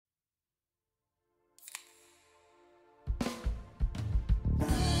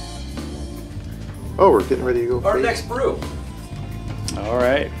Oh, we're getting ready to go. Our next brew. All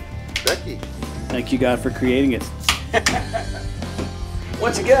right. Becky. Thank you, God, for creating it.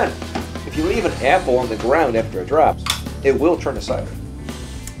 Once again, if you leave an apple on the ground after it drops, it will turn to cider.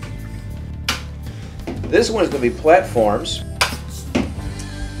 This one is going to be Platforms.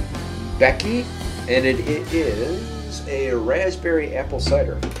 Becky, and it is a raspberry apple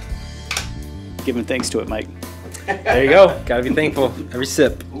cider. Giving thanks to it, Mike. There you go. Gotta be thankful every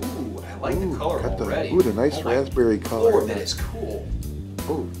sip. Ooh, I like the color got already. Ooh, the nice raspberry color. Lord, that is cool.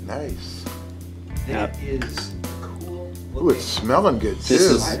 Oh, nice. That is cool. Ooh, it's smelling good too. This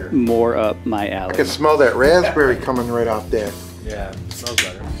is more up my I alley. can smell that raspberry coming right off that. Yeah, it smells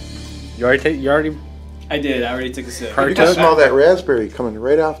better. You already I did. I already took a sip. You can smell that raspberry coming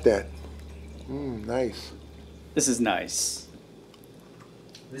right off that. Nice. This is nice.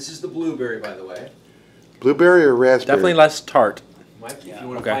 This is the blueberry, by the way. Blueberry or raspberry? definitely less tart. Mike, if you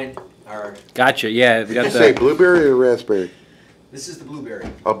want to find our... Gotcha. Yeah, we Did got you say blueberry or raspberry? This is the blueberry.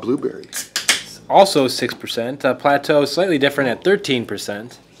 Oh, blueberry. also 6%. Plateau slightly different at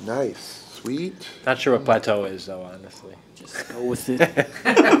 13%. Nice. Sweet. Not sure what Plateau is though, honestly. Just go with it.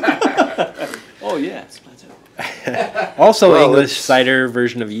 Oh yeah, it's Plateau. Also Well, English it's- cider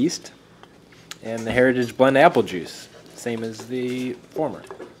version of yeast, and the Heritage Blend apple juice, same as the former.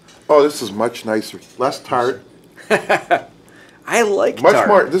 Oh, this is much nicer. Less tart. I like Much tart.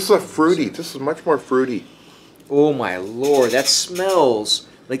 more. This is a fruity. This is much more fruity. Oh my lord, that smells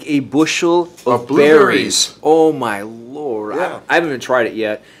like a bushel of blueberries. berries. Oh my lord. Yeah. I haven't even tried it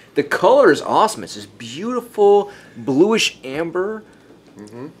yet. The color is awesome. It's this beautiful bluish amber.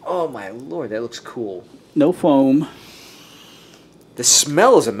 Oh my lord, that looks cool. No foam. The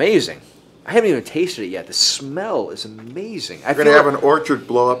smell is amazing. I haven't even tasted it yet. The smell is amazing. You're gonna have an orchard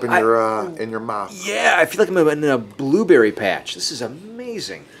blow up in your mouth. Yeah, I feel like I'm in a blueberry patch. This is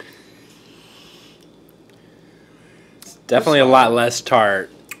amazing. Definitely a lot less tart.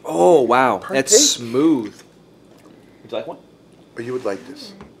 Oh wow, that's Partake? smooth. Would you like one? Or you would like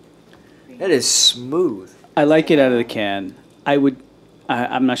this. That is smooth. I like it out of the can.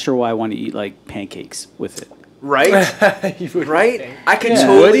 I'm not sure why I want to eat like pancakes with it. Right? Right? I could Yeah.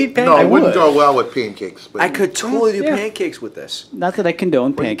 totally. No, it wouldn't would. go well with pancakes. But I could totally do Yeah. pancakes with this. Not that I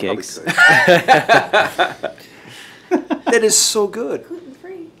condone well, you probably pancakes. could. That is so good.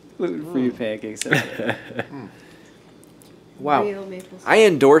 Gluten-free. Gluten-free pancakes. Wow. Real maple syrup. I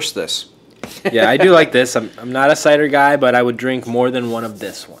endorse this. Yeah, I do like this. I'm not a cider guy, but I would drink more than one of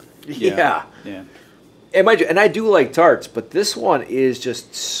this one. Yeah. Yeah. And I do like tarts, but this one is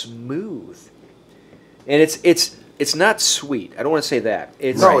just smooth. And it's not sweet. I don't want to say that.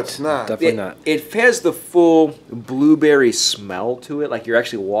 It's No, it's not. Definitely not. It has the full blueberry smell to it, like you're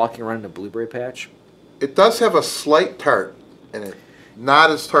actually walking around in a blueberry patch. It does have a slight tart in it. Not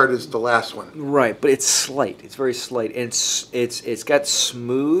as tart as the last one. Right, but it's slight. It's very slight, and it's got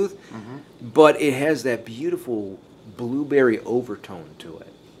smooth, but it has that beautiful blueberry overtone to it.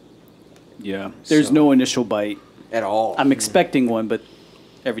 Yeah. There's So- no initial bite. At all. I'm expecting one, but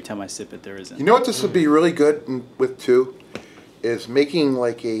every time I sip it, there isn't. You know what this would be really good with too? Is making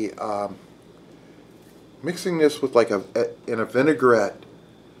like a, mixing this with like in a vinaigrette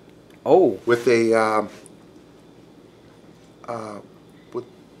Oh, with a,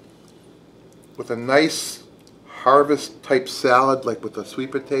 with a nice harvest type salad, like with a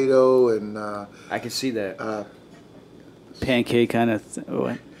sweet potato and, I can see that. Pancake kind of.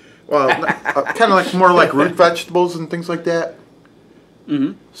 What? well, kind of like more like root vegetables and things like that.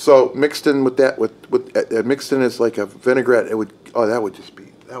 Mm-hmm. So mixed in with that, mixed in as like a vinaigrette, that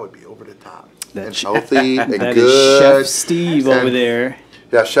would be over the top That and sh- healthy and That good. is Chef Steve over And- there.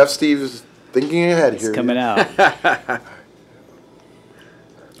 Yeah, Chef Steve is thinking ahead It's here. coming out.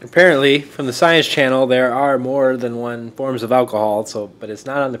 Apparently, from the Science Channel, there are more than one forms of alcohol, but it's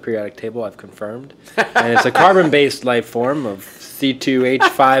not on the periodic table, I've confirmed. And it's a carbon-based life form of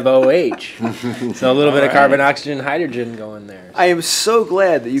C2H5OH. So a little bit of carbon, oxygen, hydrogen going there. I am so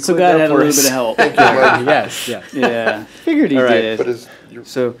glad that you So cleared God that had a for little us. bit of help. Yes, yes. Yeah. Figured he All right, did. But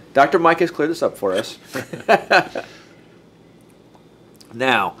So Dr. Mike has cleared this up for us.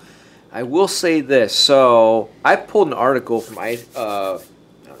 Now, I will say this. So I pulled an article from I don't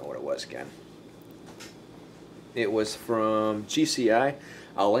know what it was again. It was from GCI.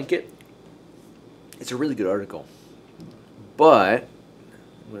 I'll link it. It's a really good article. But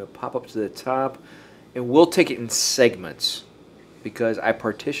I'm going to pop up to the top, and we'll take it in segments because I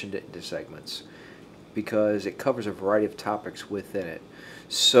partitioned it into segments because it covers a variety of topics within it.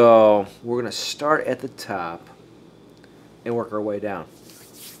 So we're going to start at the top and work our way down.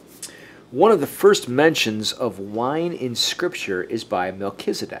 One of the first mentions of wine in Scripture is by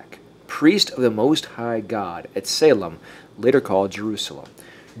Melchizedek, priest of the Most High God at Salem, later called Jerusalem,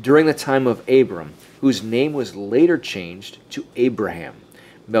 during the time of Abram, whose name was later changed to Abraham.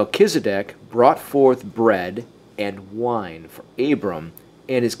 Melchizedek brought forth bread and wine for Abram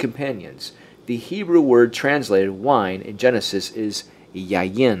and his companions. The Hebrew word translated wine in Genesis is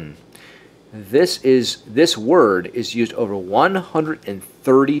yayin. This word is used over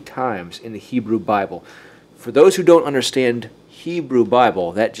 130 times in the Hebrew Bible. For those who don't understand Hebrew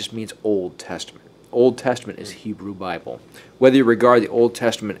Bible, that just means Old Testament. Old Testament is Hebrew Bible. Whether you regard the Old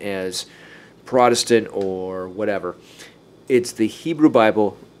Testament as Protestant or whatever, it's the Hebrew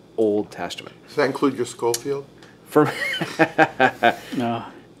Bible, Old Testament. Does that include your Schofield? No,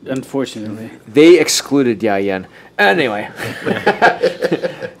 unfortunately. They excluded yayin. Anyway,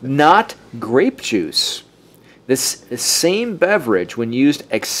 not grape juice. This same beverage, when used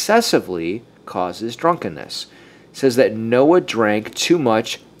excessively, causes drunkenness. It says that Noah drank too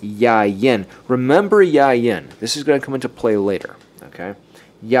much yayin. Remember yayin. This is going to come into play later. Okay,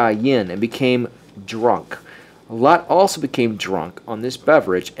 yayin, and became drunk. Lot also became drunk on this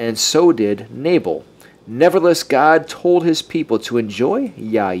beverage, and so did Nabal. Nevertheless, God told his people to enjoy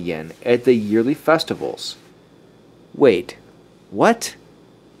yayin at the yearly festivals. Wait, what?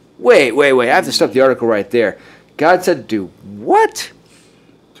 Wait, I have to stop the article right there. God said to do what?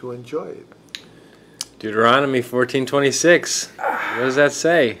 To enjoy it. Deuteronomy 14:26. What does that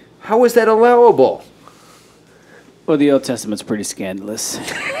say? How is that allowable? Well, the Old Testament's pretty scandalous.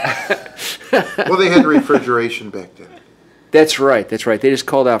 Well, they had refrigeration back then. That's right. They just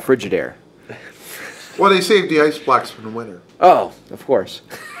called out Frigidaire. Well, they saved the ice blocks from the winter. Oh, of course.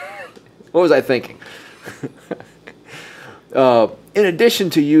 What was I thinking? In addition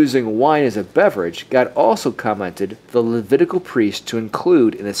to using wine as a beverage, God also commented the Levitical priest to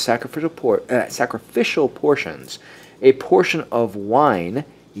include in the sacrificial portions a portion of wine,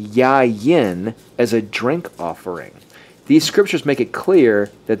 yayin, as a drink offering. These scriptures make it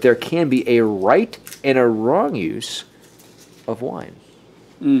clear that there can be a right and a wrong use of wine.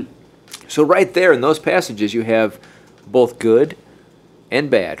 Mm. So right there in those passages you have both good and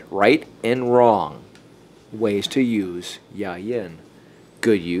bad, right and wrong ways to use yayin.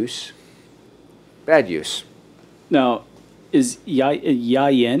 Good use, bad use. Now, is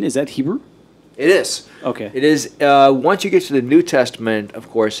yayin, is that Hebrew? It is. Okay. It is. Once you get to the New Testament, of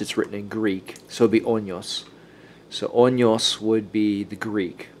course, it's written in Greek, so it'd be onyos. So onyos would be the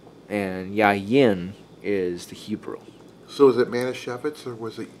Greek, and yayin is the Hebrew. So was it Manischewitz or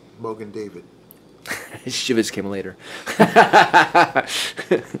was it Mogan David? Shivitz came later.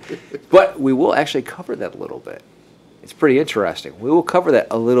 But we will actually cover that a little bit. It's pretty interesting. We will cover that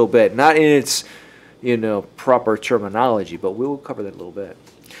a little bit, not in its, proper terminology, but we will cover that a little bit.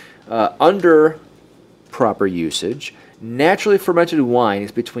 Under proper usage, naturally fermented wine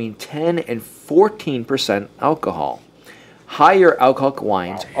is between 10 and 14% alcohol. Higher alcoholic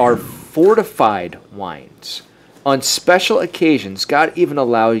wines are fortified wines. On special occasions, God even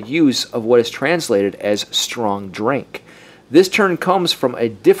allowed use of what is translated as strong drink. This term comes from a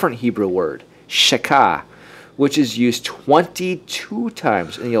different Hebrew word, shakah, which is used 22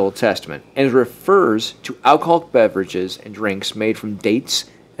 times in the Old Testament and refers to alcoholic beverages and drinks made from dates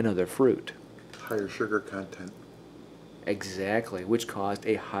and other fruit. Higher sugar content. Exactly, which caused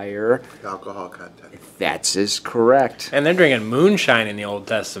a higher Alcohol content. That is correct. And they're drinking moonshine in the Old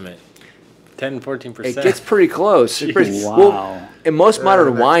Testament. 10-14%. It gets pretty close. Wow. Well, in most modern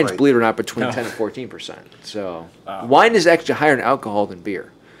that's wines, right. believe it or not, between 10 and 14%. So wine is actually higher in alcohol than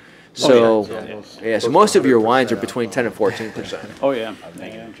beer. So so most of your wines are between 10 and 14%. Oh, yeah.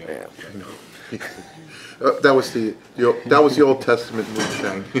 Yeah. That was the Old Testament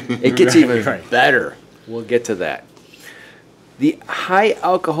moonshine. It gets even better. We'll get to that. The high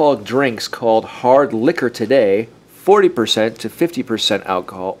alcoholic drinks called hard liquor today, 40% to 50%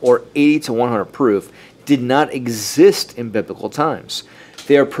 alcohol or 80 to 100 proof, did not exist in biblical times.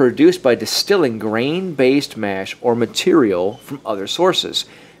 They are produced by distilling grain-based mash or material from other sources.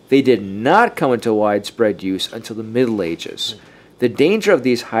 They did not come into widespread use until the Middle Ages. The danger of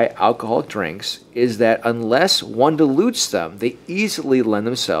these high alcoholic drinks is that unless one dilutes them, they easily lend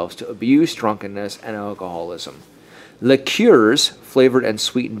themselves to abuse, drunkenness, and alcoholism. Liqueurs, flavored and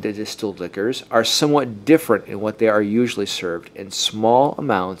sweetened distilled liquors, are somewhat different in what they are usually served in small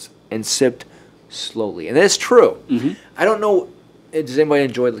amounts and sipped slowly. And that's true. Mm-hmm. I don't know, does anybody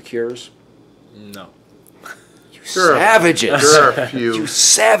enjoy liqueurs? No. You savages. There are a few. You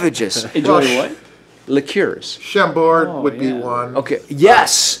savages. Enjoy Well, what? Liqueurs. Chambord Oh, would be yeah. one. Okay.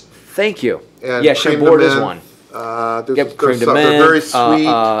 Yes. Thank you. And Yeah, creme de Chambord is menthe. one. There's creme de some. menthe. They're very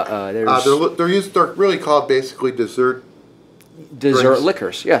sweet. There's They're really called basically dessert Dessert drinks.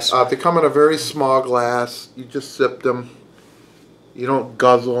 liquors, yes. They come in a very small glass. You just sip them. You don't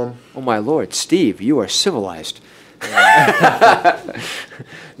guzzle them. Oh my Lord, Steve, you are civilized.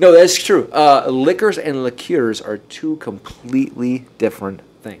 No, that's true. Liquors and liqueurs are two completely different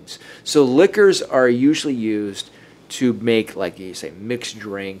things. So liquors are usually used to make, like you say, mixed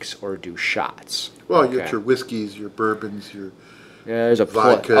drinks or do shots. Well, you get your whiskeys, your bourbons, your there's a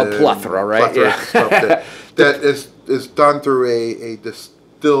vodka, plethora, right? Plethora of stuff that is done through a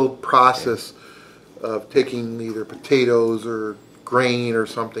distilled process of taking either potatoes or grain or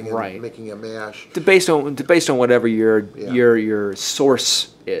something and making a mash. Based on whatever your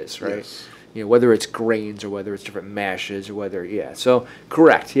source is, right? Yes. You know, whether it's grains or whether it's different mashes or whether so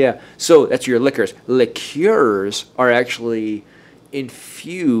correct, so that's your liquors. Liqueurs are actually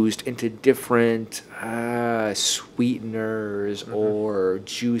infused into different sweeteners or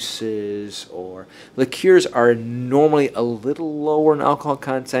juices, or liqueurs are normally a little lower in alcohol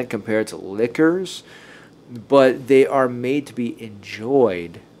content compared to liquors, but they are made to be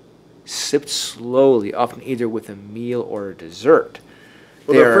enjoyed, sipped slowly, often either with a meal or a dessert.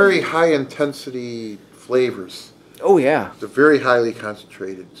 Well, they're very high intensity flavors. Oh yeah, they're very highly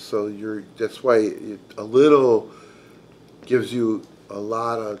concentrated. So that's why a little gives you a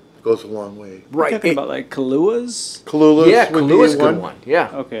lot of goes a long way. Right. You're talking about like Kahluas? Kahluas. Yeah, Kahlua's a good one.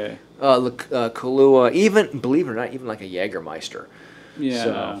 Yeah. Okay. Kahlua, even believe it or not, even like a Jägermeister.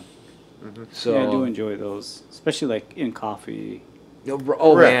 Yeah. So yeah, I do enjoy those, especially like in coffee.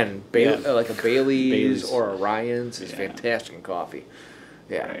 Oh man, like a Bailey's or a Ryan's is fantastic in coffee.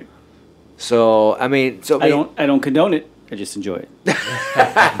 Yeah. Right. So I don't condone it. I just enjoy it.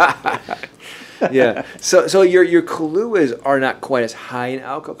 Yeah. So your Kahluas are not quite as high in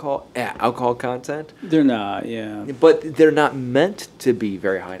alcohol content. They're not. Yeah. But they're not meant to be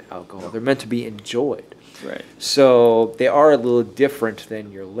very high in alcohol. They're meant to be enjoyed. Right. So they are a little different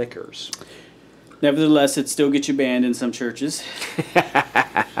than your liquors. Nevertheless, it still gets you banned in some churches.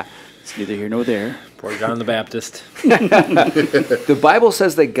 It's neither here nor there. Poor John the Baptist. The Bible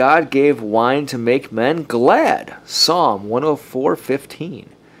says that God gave wine to make men glad. Psalm 104:15.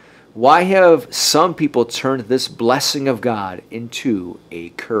 Why have some people turned this blessing of God into a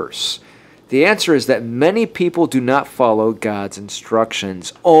curse? The answer is that many people do not follow God's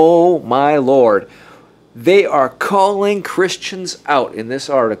instructions. Oh my Lord. They are calling Christians out in this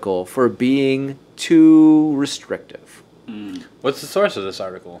article for being too restrictive. What's the source of this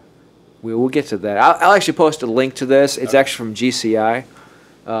article? We will get to that. I'll actually post a link to this. It's actually from GCI.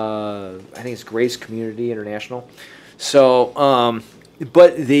 I think it's Grace Community International. So,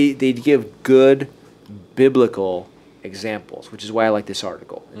 but they give good biblical examples, which is why I like this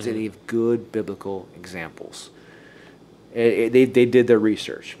article. They give good biblical examples. They did their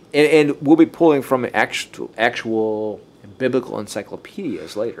research, and we'll be pulling from actual biblical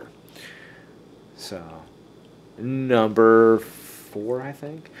encyclopedias later. So, number 4, I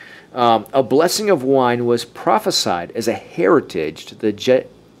think. A blessing of wine was prophesied as a heritage to the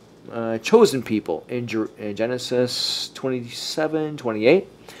chosen people in Genesis 27:28.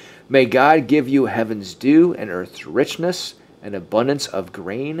 May God give you heaven's dew and earth's richness, an abundance of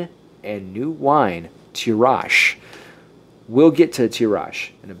grain and new wine, tirash. We'll get to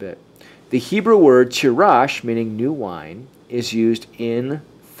tirash in a bit. The Hebrew word tirash, meaning new wine, is used in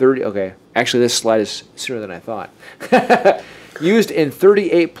 30... Okay, actually this slide is sooner than I thought. Used in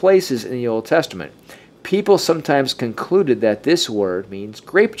 38 places in the Old Testament. People sometimes concluded that this word means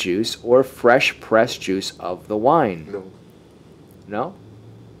grape juice or fresh pressed juice of the wine. No?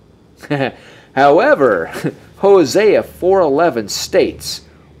 However, Hosea 4:11 states,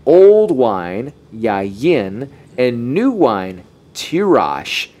 old wine, yayin, and new wine,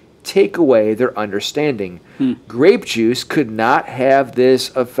 tirash, take away their understanding. Grape juice could not have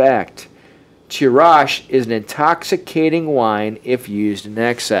this effect. Tirash is an intoxicating wine if used in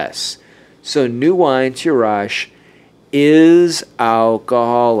excess. So new wine, tirash, is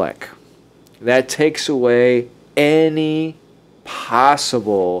alcoholic. That takes away any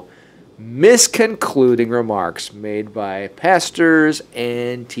possible misconcluding remarks made by pastors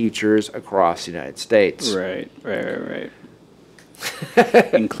and teachers across the United States. Right.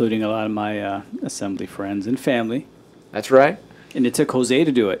 Including a lot of my assembly friends and family. That's right. And it took Jose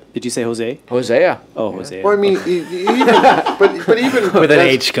to do it. Did you say Jose? Hosea. Oh, yeah. Hosea. Well, I mean, but even with an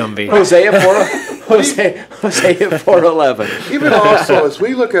H, Gumby. Hosea 4:11. Even also, as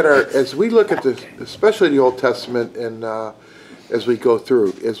we look at this, especially the Old Testament, and as we go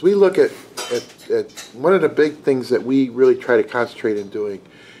through, as we look at one of the big things that we really try to concentrate in doing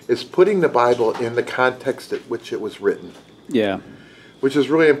is putting the Bible in the context at which it was written. Yeah. Which is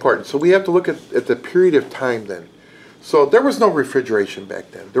really important. So we have to look at the period of time then. So there was no refrigeration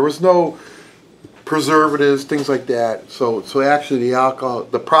back then. There was no preservatives, things like that. So actually the alcohol,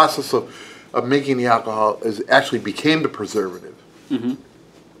 the process of making the alcohol actually became the preservative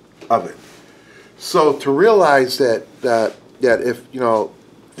of it. So to realize that if, you know,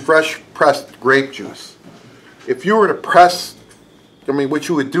 fresh pressed grape juice, if you were to press, I mean, what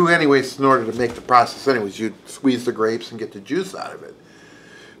you would do anyways in order to make the process anyways, you'd squeeze the grapes and get the juice out of it.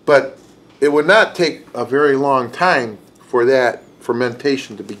 But it would not take a very long time for that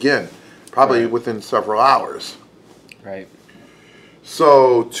fermentation to begin, probably within several hours. Right.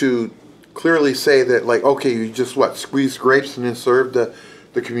 So to clearly say that, like, okay, you just squeeze grapes and then serve the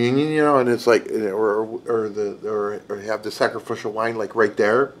communion, you know, and it's like, or have the sacrificial wine like right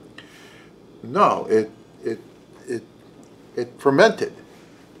there. No, it fermented,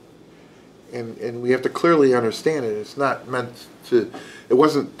 and we have to clearly understand it. It's not meant to. It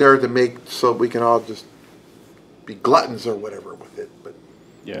wasn't there to make so we can all just be gluttons or whatever with it. But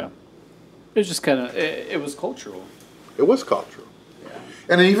Yeah. It was just kind of, it was cultural. it was cultural,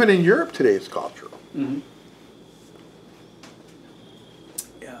 and even in Europe today, it's cultural.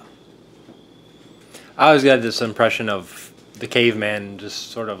 Yeah. I always got this impression of the caveman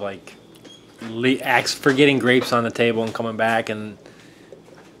just sort of like forgetting grapes on the table and coming back and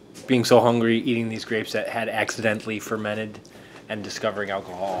being so hungry, eating these grapes that had accidentally fermented and discovering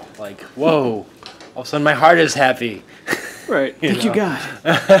alcohol. Like, whoa, all of a sudden my heart is happy. Right. Thank you, God.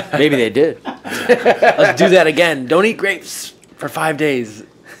 Maybe they did. Let's do that again. Don't eat grapes for 5 days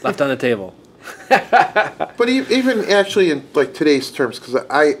left on the table. But even actually in like today's terms, because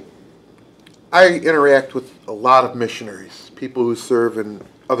I interact with a lot of missionaries, people who serve in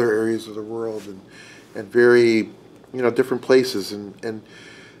other areas of the world and very, you know, different places, and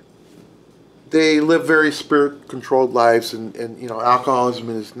they live very spirit-controlled lives, and you know, alcoholism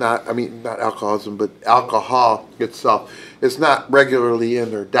is not, I mean, not alcoholism, but alcohol itself is not regularly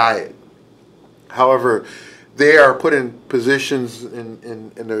in their diet. However, they are put in positions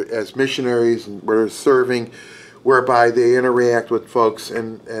as missionaries and where they're serving, whereby they interact with folks,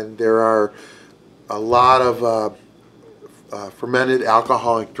 and there are a lot of fermented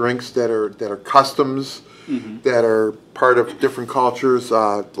alcoholic drinks that are customs, that are part of different cultures.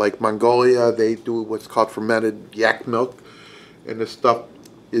 Like Mongolia, they do what's called fermented yak milk, and this stuff,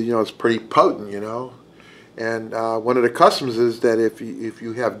 you know, is pretty potent, you know. And one of the customs is that if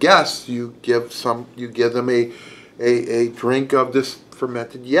you have guests, you give them a drink of this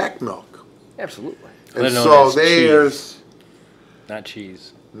fermented yak milk. Absolutely. And so there's not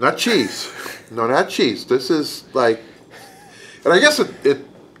cheese. Not cheese. No, not cheese. This is like, and I guess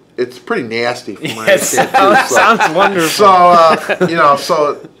it's pretty nasty from my understanding. Sounds wonderful. So you know,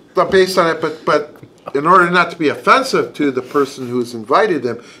 but based on it, but in order not to be offensive to the person who's invited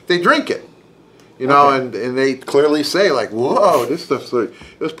them, they drink it. You know, and they clearly say like, "Whoa, this stuff's like,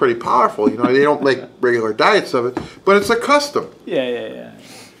 it was pretty powerful." You know, they don't make regular diets of it, but it's a custom. Yeah.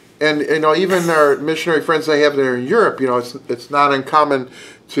 And you know, even our missionary friends I have there in Europe, you know, it's not uncommon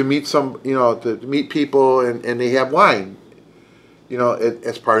to meet to meet people and they have wine, you know,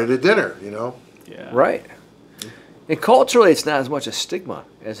 as part of the dinner, you know. Yeah. Right. And culturally, it's not as much a stigma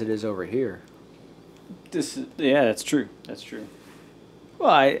as it is over here. That's true. That's true.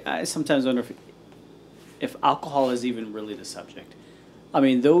 Well, I sometimes wonder if alcohol is even really the subject. I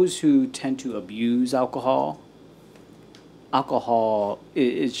mean, those who tend to abuse alcohol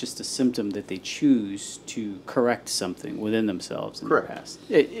is just a symptom that they choose to correct something within themselves in the past.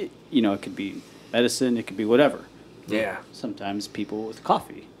 It could be medicine, it could be whatever. Yeah. Sometimes people with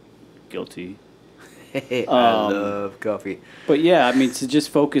coffee, guilty. I love coffee. But yeah, I mean, to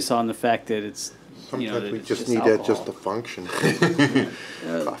just focus on the fact that it's, Sometimes that we it's just need alcohol. that just to function.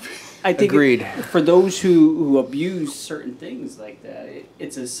 Coffee. I think Agreed. for those who abuse certain things like that,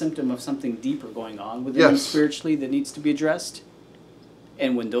 it's a symptom of something deeper going on within them spiritually that needs to be addressed.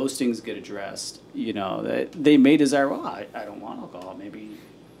 And when those things get addressed, you know, that they may desire, well, I don't want alcohol. Maybe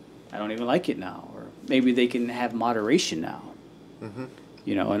I don't even like it now, or maybe they can have moderation now. Mm-hmm.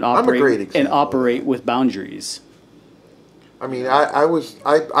 You know, and operate with boundaries. I mean,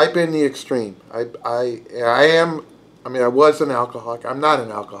 I've been the extreme. I was an alcoholic. I'm not an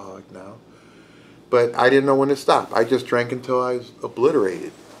alcoholic now. But I didn't know when to stop. I just drank until I was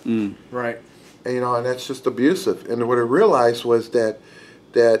obliterated. Mm. Right. And, you know, and that's just abusive. And what I realized was that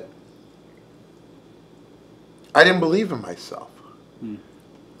I didn't believe in myself. Mm.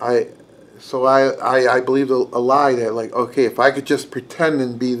 I believed a lie that, like, okay, if I could just pretend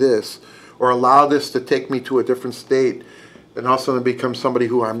and be this, or allow this to take me to a different state, then all of a sudden become somebody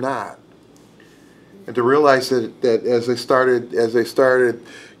who I'm not. And to realize that as I started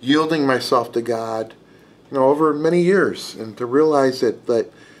yielding myself to God over many years, and to realize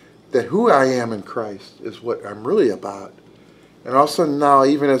that who I am in Christ is what I'm really about. And also now,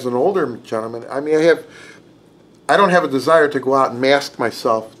 even as an older gentleman, I mean, I don't have a desire to go out and mask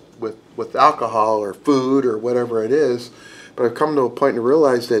myself with alcohol or food or whatever it is, but I've come to a point to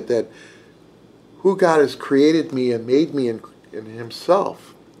realize that who God has created me and made me in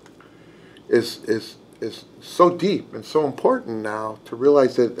Himself is so deep and so important now, to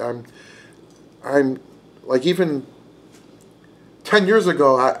realize that I'm like, even 10 years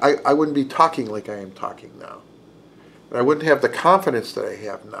ago, I wouldn't be talking like I am talking now. And I wouldn't have the confidence that I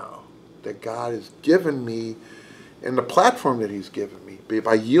have now, that God has given me, and the platform that He's given me,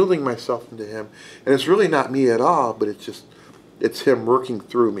 by yielding myself into Him. And it's really not me at all, but it's Him working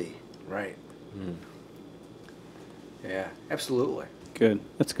through me. Right. Yeah, absolutely. Good.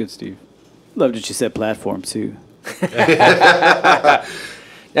 That's good, Steve. Love that you said platform, too.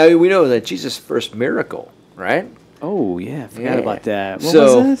 Now, we know that Jesus' first miracle, right? Oh, yeah. I forgot about that. What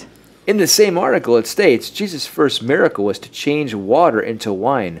So, was that? in the same article, it states Jesus' first miracle was to change water into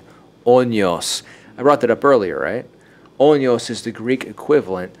wine. Onios. I brought that up earlier, right? Onios is the Greek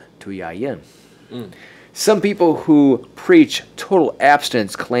equivalent to yayin. Some people who preach total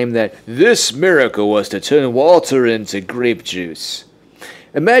abstinence claim that this miracle was to turn water into grape juice.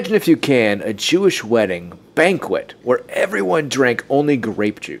 Imagine, if you can, a Jewish wedding banquet where everyone drank only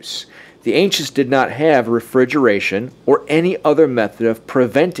grape juice. The ancients did not have refrigeration or any other method of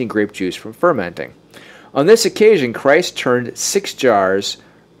preventing grape juice from fermenting. On this occasion, Christ turned 6 jars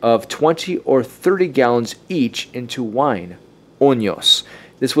of 20 or 30 gallons each into wine, onios.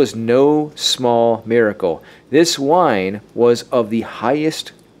 This was no small miracle. This wine was of the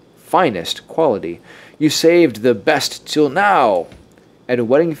highest, finest quality. You saved the best till now. At a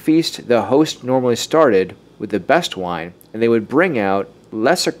wedding feast, the host normally started with the best wine, and they would bring out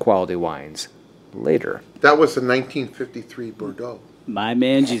lesser quality wines later. That was the 1953 Bordeaux. My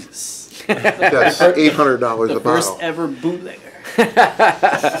man, Jesus. That's $800 The a first bottle. ever bootlegger.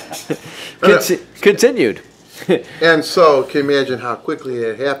 Continued. And so, can you imagine how quickly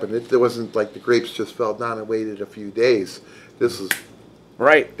it happened? It wasn't like the grapes just fell down and waited a few days. This is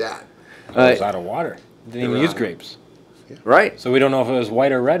Right. that. It was out of water. Didn't even They're use out. grapes. Right. So we don't know if it was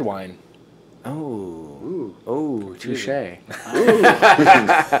white or red wine. Oh, touche. Probably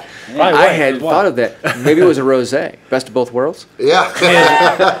I white hadn't as well. thought of that. Maybe it was a rosé. Best of both worlds. Yeah.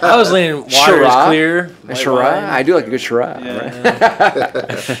 I was leaning water is Shiraz. clear. A white Shiraz. wine. I do like a good Shiraz.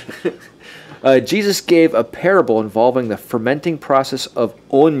 Right? Jesus gave a parable involving the fermenting process of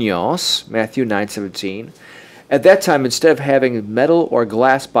onios, Matthew 9:17. At that time, instead of having metal or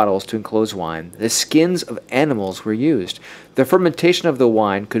glass bottles to enclose wine, the skins of animals were used. The fermentation of the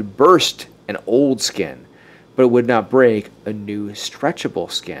wine could burst an old skin, but it would not break a new stretchable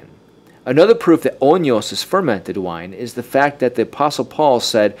skin. Another proof that onios is fermented wine is the fact that the Apostle Paul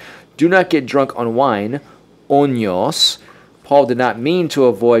said, "Do not get drunk on wine, onios." Paul did not mean to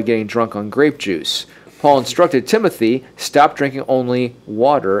avoid getting drunk on grape juice. Paul instructed Timothy, stop drinking only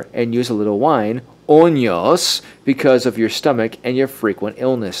water and use a little wine, onios, because of your stomach and your frequent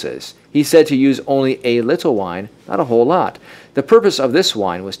illnesses. He said to use only a little wine, not a whole lot. The purpose of this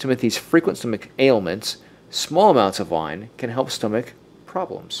wine was Timothy's frequent stomach ailments. Small amounts of wine can help stomach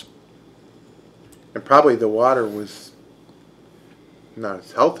problems. And probably the water was not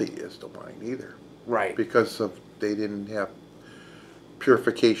as healthy as the wine either, Right. because they didn't have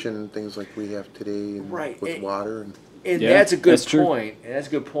purification and things like we have today, and Right. with water. And Yeah, that's a good that's true. point. And that's a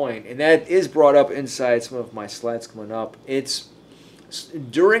good point. And that is brought up inside some of my slides coming up. It's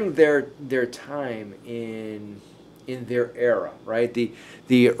during their time in their era, right?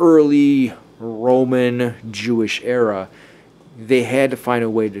 The early Roman Jewish era, they had to find a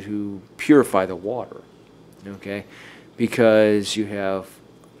way to purify the water. Okay? Because you have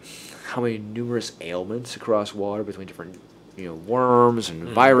how many numerous ailments across water between different worms and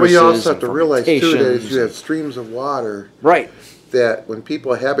Well, viruses. you also have and to realize too that as fermentations. you have streams of water, Right. that when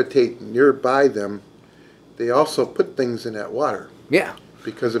people habitate nearby them, they also put things in that water Yeah.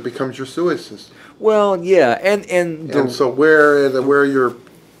 because it becomes your sewage system. Well, yeah, and And so where you're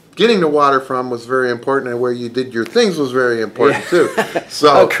getting the water from was very important, and where you did your things was very important too.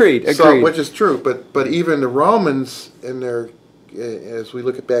 So Agreed. So, which is true, but even the Romans in their, as we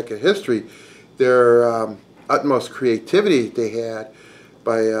look back at history, their utmost creativity they had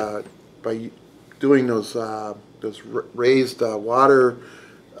by doing those raised water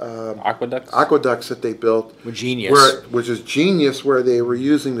aqueducts that they built. Genius. Which is genius, where they were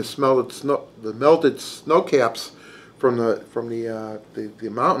using the melted snow caps from the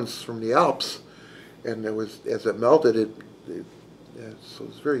mountains, from the Alps, and it was, as it melted, so it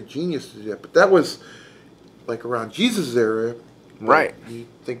was very genius to do that. But that was like around Jesus' era. Right. You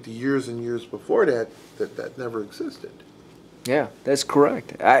think the years and years before that never existed. Yeah, that's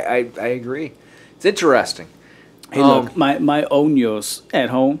correct. I agree. It's interesting. Hey, look, my Onios at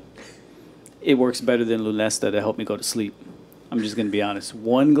home, it works better than Lunesta to help me go to sleep. I'm just going to be honest.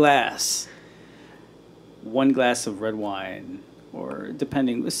 One glass of red wine, or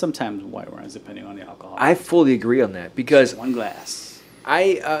sometimes white wines, depending on the alcohol. I fully agree on that because one glass.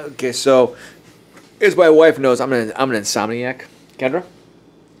 Okay, so as my wife knows, I'm an insomniac. Kendra?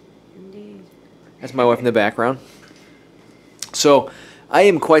 Indeed. That's my wife in the background. So I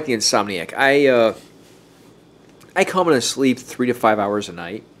am quite the insomniac. I come to sleep 3 to 5 hours a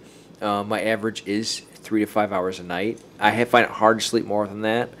night. My average is 3 to 5 hours a night. I find it hard to sleep more than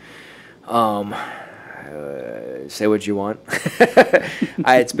that. Say what you want.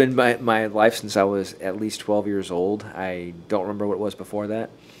 It's been my life since I was at least 12 years old. I don't remember what it was before that.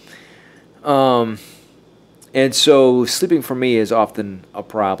 And so sleeping for me is often a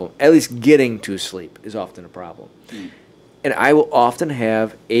problem. At least getting to sleep is often a problem. And I will often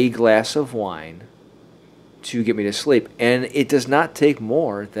have a glass of wine to get me to sleep. And it does not take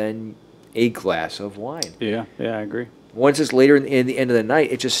more than a glass of wine. Yeah, I agree. Once it's later in the end of the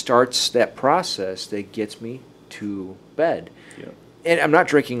night, it just starts that process that gets me to bed. Yep. And I'm not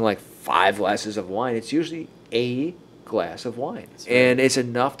drinking like 5 glasses of wine. It's usually a glass of wine, and it's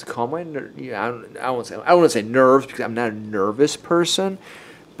enough to calm my I don't want to say nerves, because I'm not a nervous person,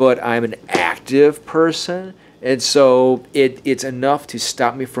 but I'm an active person, and so it's enough to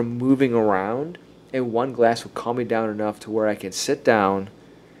stop me from moving around. And one glass will calm me down enough to where I can sit down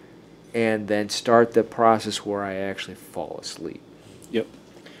and then start the process where I actually fall asleep. Yep.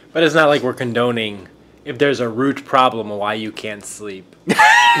 But it's not like we're condoning if there's a root problem why you can't sleep.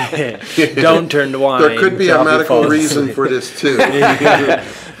 Don't turn to wine. There could be a medical reason for this too.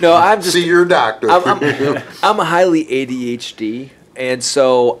 No, I'm just see your doctor. I'm highly ADHD, and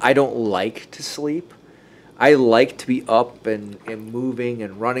so I don't like to sleep. I like to be up and moving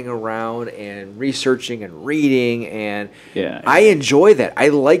and running around and researching and reading, and I enjoy that. I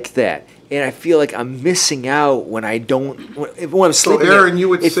like that, and I feel like I'm missing out when I don't when I'm sleeping. So, Aaron, you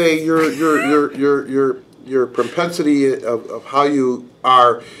would say your propensity of how you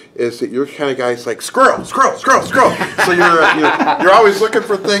are is that you're kind of guys like squirrel. So you're always looking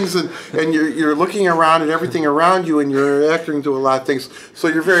for things, and you're looking around at everything around you, and you're reacting to a lot of things. So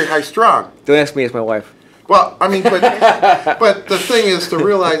you're very high strung. Don't ask me, it's my wife. Well, I mean, but the thing is to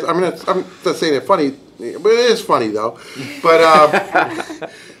realize. I'm not saying it funny, but it is funny though. But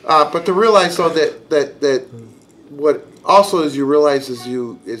to realize though that what also is you realize as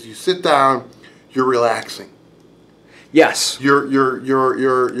you sit down, you're relaxing. Yes. You're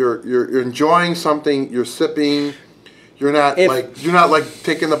enjoying something. You're sipping. You're not like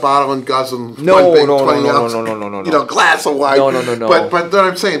taking the bottle and guzzling. No. You know, glass of wine. No. But what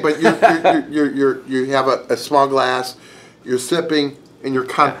I'm saying, but you have a small glass. You're sipping, and you're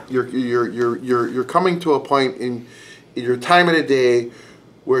coming to a point in your time of the day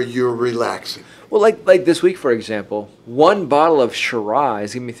where you're relaxing. Well, like this week, for example, one bottle of Shiraz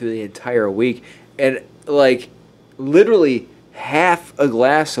is getting me through the entire week, and like literally half a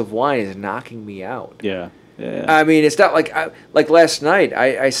glass of wine is knocking me out. Yeah. I mean, it's not like like last night.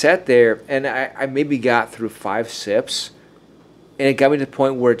 I sat there and I maybe got through 5 sips, and it got me to the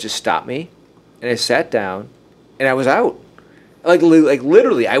point where it just stopped me, and I sat down, and I was out. Like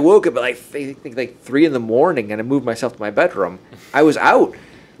literally, I woke up at like 3 in the morning, and I moved myself to my bedroom. I was out,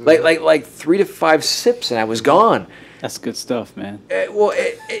 like 3 to 5 sips, and I was gone. That's good stuff, man. Well,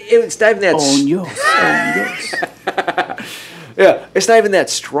 it's not even that. Yeah, it's not even that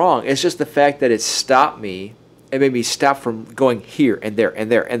strong. It's just the fact that it stopped me. It made me stop from going here and there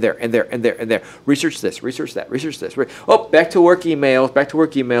and there and there and there and there and there. Research this, research that, research this. Oh, back to work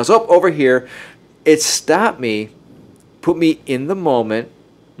emails. Oh, over here. It stopped me, put me in the moment.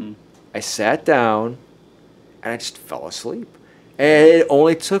 I sat down, and I just fell asleep. And it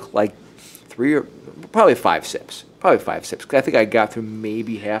only took like 3 or probably 5 sips. Because I think I got through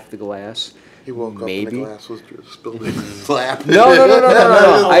maybe half the glass. He woke up and the glass was spilled in his lap. No. I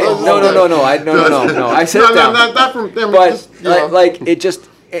sat down. Not from them. But like I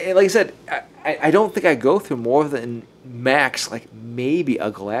said, I don't think I go through more than max like maybe a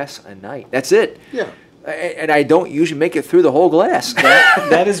glass a night. That's it. Yeah. And I don't usually make it through the whole glass.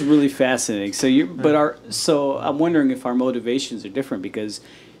 That is really fascinating. So I'm wondering if our motivations are different, because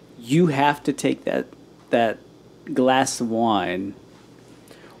you have to take that glass of wine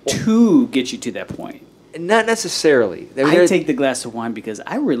to get you to that point. Not necessarily. I take the glass of wine because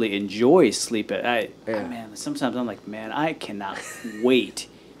I really enjoy sleeping. Man, sometimes I'm like, man, I cannot wait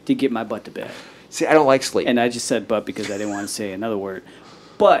to get my butt to bed. See, I don't like sleep. And I just said "but" because I didn't want to say another word.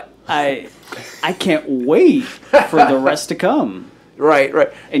 But I can't wait for the rest to come. Right.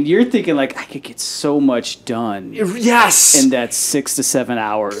 And you're thinking like I could get so much done. Yes. In that 6 to 7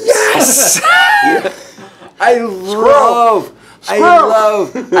 hours. Yes. I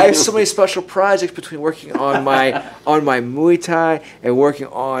have so many special projects between working on my Muay Thai and working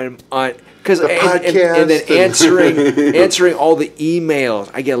on because and then answering all the emails.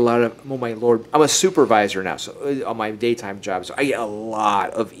 I get a lot of, oh my Lord, I'm a supervisor now, so on my daytime job, so I get a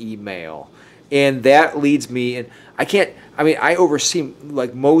lot of email, and that leads me, and I oversee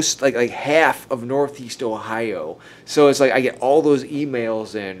like most like half of Northeast Ohio, so it's like I get all those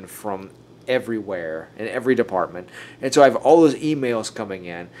emails in from everywhere in every department, and so I have all those emails coming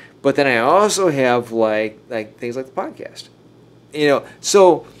in, but then I also have like things like the podcast,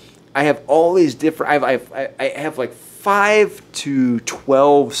 so I have all these different I have like 5 to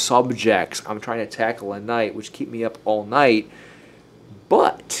 12 subjects I'm trying to tackle a night, which keep me up all night.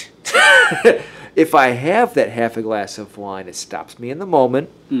 But if I have that half a glass of wine, it stops me in the moment,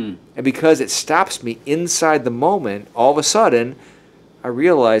 and because it stops me inside the moment, all of a sudden I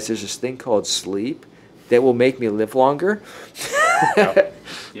realize there's this thing called sleep that will make me live longer.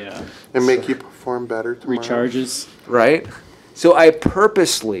 Yeah. And make you perform better tomorrow. Recharges. Right? So I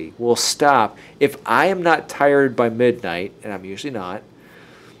purposely will stop. If I am not tired by midnight, and I'm usually not,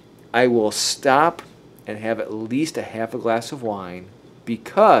 I will stop and have at least a half a glass of wine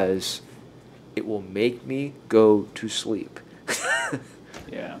because it will make me go to sleep.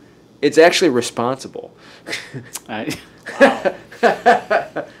 Yeah. It's actually responsible. Wow.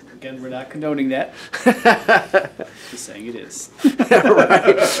 Again, we're not condoning that. Just saying it is.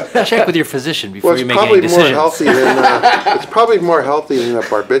 Right. Check with your physician Well, before it's you make any probably more decisions. healthy than it's probably more healthy than a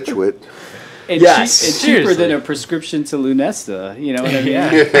barbiturate. And Yes. and cheaper than Seriously. a prescription to Lunesta. You know what I mean?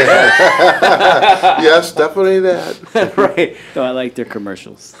 Yes, definitely that. Right. Though I like their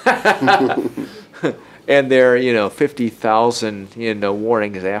commercials. And there are, 50,000,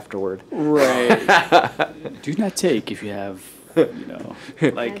 warnings afterward. Right. Do not take if you have,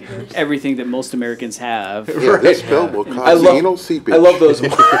 like everything that most Americans have. And Yeah, this pill will I cause love- anal seepage. I love those.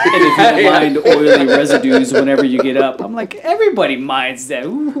 if you mind oily residues whenever you get up, I'm like, everybody minds that.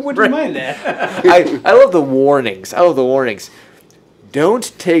 Who wouldn't mind that? I love the warnings.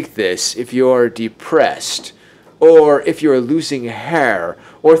 Don't take this if you're depressed, or if you're losing hair,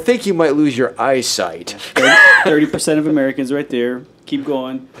 or think you might lose your eyesight. 30% of Americans right there. Keep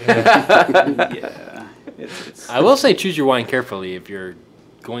going. Yeah. It's I will say choose your wine carefully if you're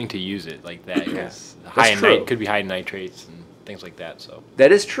going to use it like that. Because could be high in nitrates and things like that. So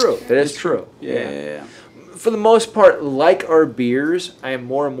That is true. yeah. For the most part, like our beers, I am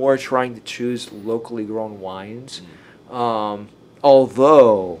more and more trying to choose locally grown wines.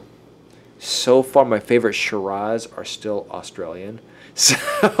 Although, so far my favorite Shiraz are still Australian.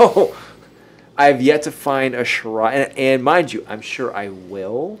 So I've yet to find a Shiraz, and mind you, I'm sure I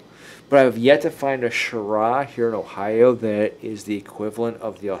will, but I've yet to find a Shiraz here in Ohio that is the equivalent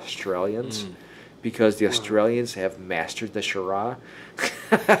of the Australians, because the Australians have mastered the Shiraz.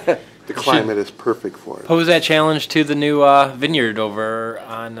 The climate is perfect for it. pose that challenge to the new vineyard over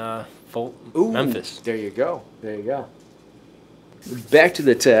on Memphis. There you go. Back to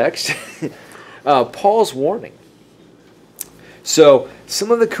the text. Paul's warning. So, some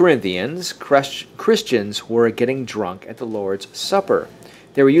of the Corinthians, Christians, were getting drunk at the Lord's Supper.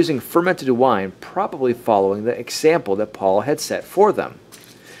 They were using fermented wine, probably following the example that Paul had set for them.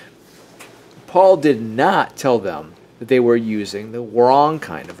 Paul did not tell them that they were using the wrong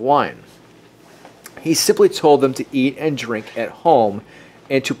kind of wine. He simply told them to eat and drink at home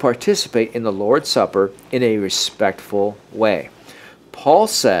and to participate in the Lord's Supper in a respectful way. Paul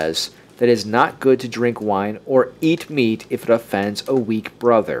says that it is not good to drink wine or eat meat if it offends a weak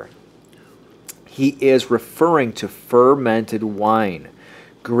brother. He is referring to fermented wine.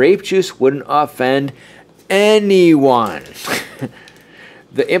 Grape juice wouldn't offend anyone.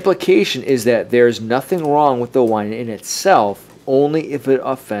 The implication is that there's nothing wrong with the wine in itself, only if it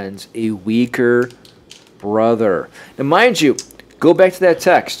offends a weaker brother. Now, mind you, go back to that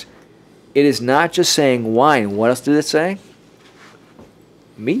text. It is not just saying wine. What else did it say?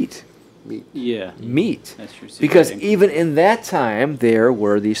 Meat. Yeah. Meat. That's true. Because even in that time, there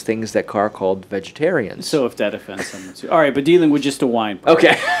were these things that are called vegetarians. So if that offends someone too. All right, but dealing with just a wine part.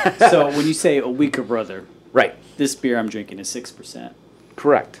 Okay. So when you say a weaker brother, Right. this beer I'm drinking is 6%.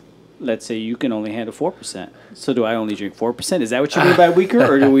 Correct. Let's say you can only handle 4%. So do I only drink 4%? Is that what you mean by weaker?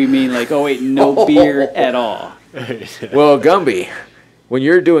 Or do we mean like, oh wait, no beer at all? Well, Gumby, when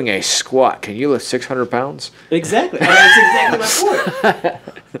you're doing a squat, can you lift 600 pounds? Exactly. I mean, that's exactly my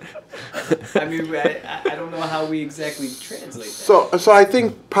point. I mean, I don't know how we exactly translate that. So I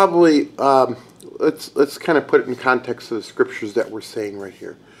think probably let's kind of put it in context of the scriptures that we're saying right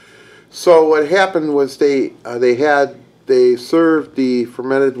here. So what happened was they served the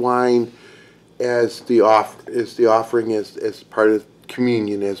fermented wine as the offering as part of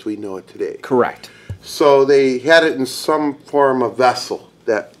communion as we know it today. Correct. So they had it in some form of vessel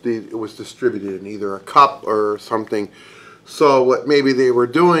that it was distributed in, either a cup or something. So what maybe they were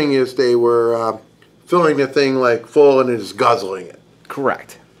doing is they were filling the thing like full and just guzzling it.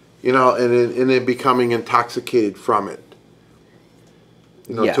 Correct. You know, and then becoming intoxicated from it.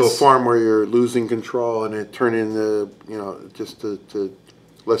 You know, Yes. to a form where you're losing control and it turned into, you know, just to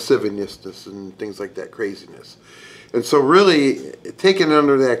lasciviousness and things like that, craziness. And so really, taken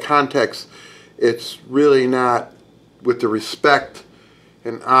under that context, it's really not with the respect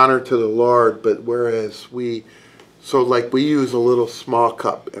and honor to the Lord, but whereas so like we use a little small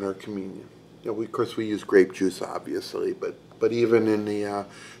cup in our communion. You know, of course we use grape juice, obviously, but even in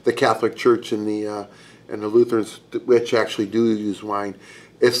the Catholic Church and the Lutherans, which actually do use wine,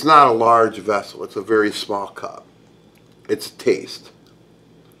 it's not a large vessel. It's a very small cup. It's taste.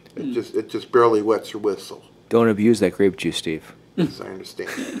 It just barely wets your whistle. Don't abuse that grape juice, Steve. Yes, I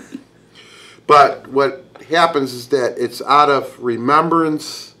understand. But what happens is that it's out of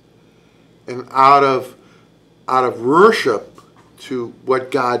remembrance and out of worship to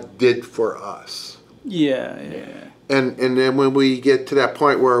what God did for us. Yeah. And then when we get to that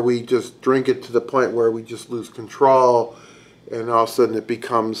point where we just drink it to the point where we just lose control, and all of a sudden it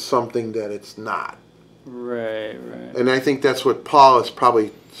becomes something that it's not. Right. And I think that's what Paul is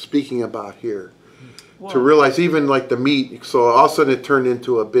probably speaking about here. Well, To realize even like the meat, so all of a sudden it turned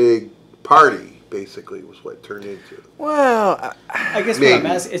into a big party, basically, was what it turned into. Well, I guess what I'm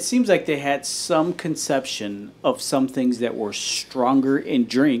asking, it seems like they had some conception of some things that were stronger in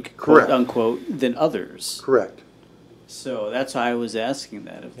drink, Correct. quote unquote, than others. Correct. So that's why I was asking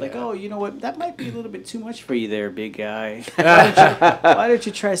that. It's like, oh, you know what? That might be a little bit too much for you there, big guy. Why don't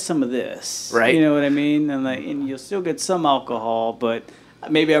you try some of this? Right. You know what I mean? And you'll still get some alcohol, but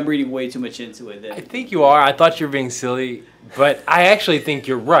maybe I'm reading way too much into it. I think you are. I thought you were being silly, but I actually think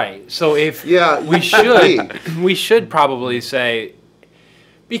you're right. So if we should probably say,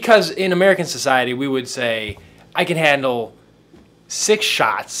 because in American society we would say, I can handle 6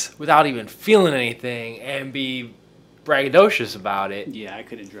 shots without even feeling anything and be braggadocious about it. Yeah, I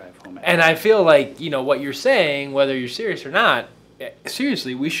couldn't drive home. And I feel like, you know, what you're saying, whether you're serious or not,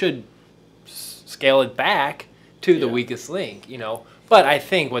 seriously, we should scale it back to the weakest link, you know. But I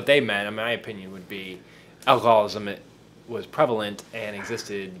think what they meant, in my opinion, would be alcoholism was prevalent and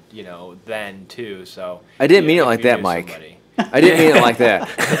existed, you know, then too. So I didn't mean it like that, Mike. I didn't mean it like that.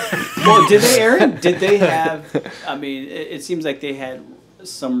 Well, did they, Aaron? Did they have? I mean, it seems like they had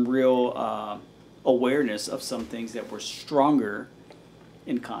some real awareness of some things that were stronger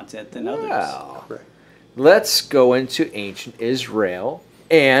in content than others. Well, let's go into ancient Israel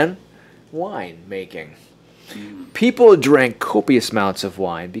and wine making. People drank copious amounts of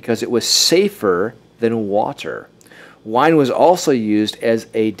wine because it was safer than water. Wine was also used as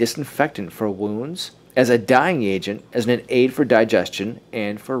a disinfectant for wounds, as a dyeing agent, as an aid for digestion,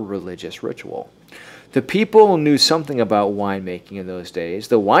 and for religious ritual. The people knew something about winemaking in those days.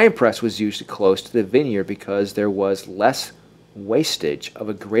 The wine press was usually close to the vineyard because there was less wastage of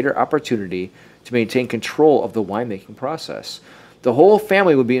a greater opportunity to maintain control of the winemaking process. The whole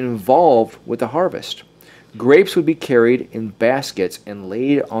family would be involved with the harvest. Grapes would be carried in baskets and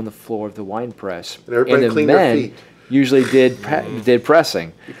laid on the floor of the wine press. And the men usually did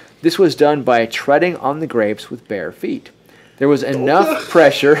pressing. This was done by treading on the grapes with bare feet. There was enough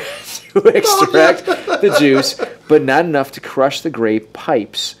pressure to extract the juice, but not enough to crush the grape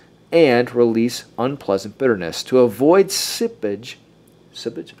pipes and release unpleasant bitterness. To avoid slipping,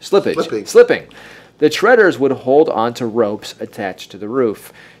 the treaders would hold onto ropes attached to the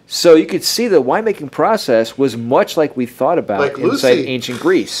roof. So you could see the winemaking process was much like we thought about like inside Lucy. ancient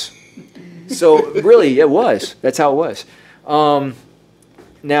Greece. So really, it was. That's how it was.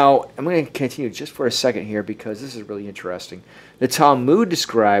 Now, I'm going to continue just for a second here because this is really interesting. The Talmud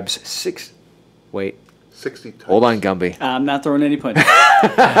describes 60 types. Hold on, Gumby. I'm not throwing any punches.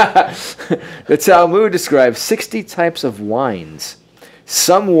 The Talmud describes 60 types of wines.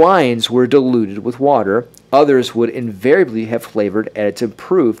 Some wines were diluted with water. Others would invariably have flavored added to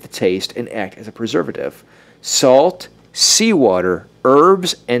improve the taste and act as a preservative. Salt, seawater,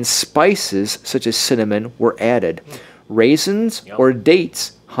 herbs, and spices such as cinnamon were added. Raisins or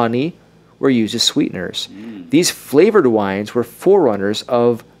dates, honey, were used as sweeteners. These flavored wines were forerunners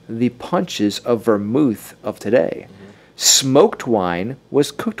of the punches of vermouth of today. Smoked wine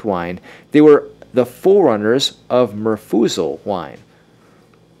was cooked wine. They were the forerunners of Merfusal wine,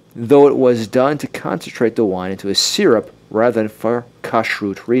 though it was done to concentrate the wine into a syrup rather than for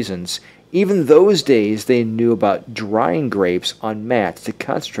kashrut reasons. Even those days they knew about drying grapes on mats to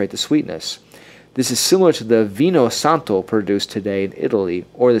concentrate the sweetness. This is similar to the Vino Santo produced today in Italy,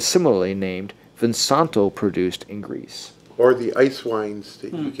 or the similarly named Vinsanto produced in Greece. Or the ice wines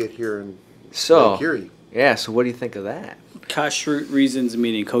that you get here in So, Lake Erie. yeah, so what do you think of that? Kashrut reasons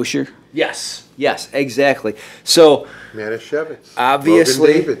meaning kosher. Yes, exactly. So, Manischewitz.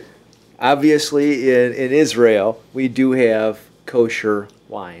 obviously, David. in Israel, we do have kosher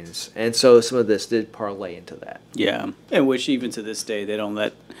wines. And so some of this did parlay into that. Yeah, and which even to this day they don't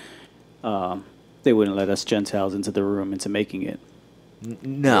let, they wouldn't let us Gentiles into the room into making it.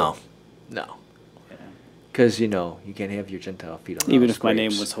 No. Because, you can't have your Gentile feet on Even those if my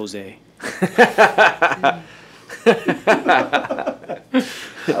name grapes. was Jose. I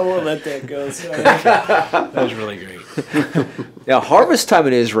won't let that go. Sorry. That was really great. Now, harvest time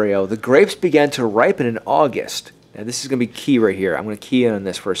in Israel, the grapes began to ripen in August. Now, this is going to be key right here. I'm going to key in on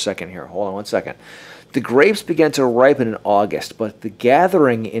this for a second here. Hold on one second. The grapes began to ripen in August, but the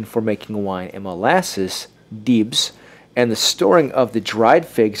gathering in for making wine and molasses, dibs, and the storing of the dried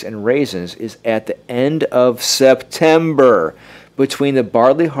figs and raisins is at the end of September. Between the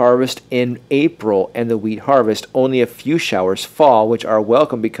barley harvest in April and the wheat harvest, only a few showers fall, which are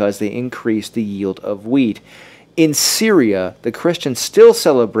welcome because they increase the yield of wheat. In Syria, the Christians still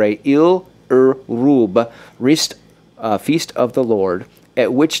celebrate Il-Rub, Feast of the Lord,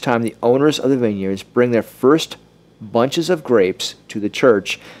 at which time the owners of the vineyards bring their first bunches of grapes to the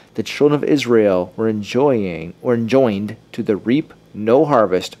church. The children of Israel were enjoined to the reap no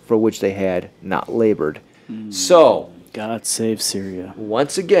harvest for which they had not labored. So, God save Syria.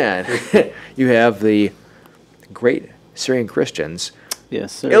 once again, you have the great Syrian Christians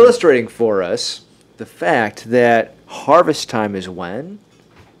Yes, sir. illustrating for us the fact that harvest time is when?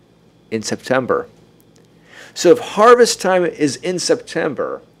 In September. So if harvest time is in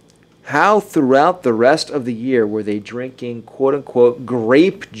September, how throughout the rest of the year were they drinking quote-unquote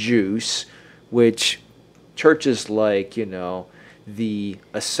grape juice, which churches like, the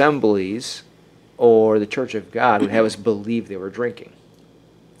Assemblies or the Church of God would have us believe they were drinking?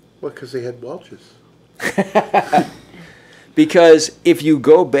 Well, because they had Welch's. Because if you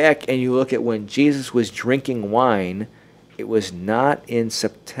go back and you look at when Jesus was drinking wine, it was not in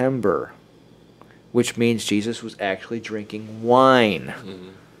September, which means Jesus was actually drinking wine. Mm-hmm.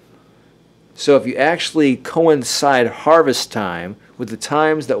 So if you actually coincide harvest time with the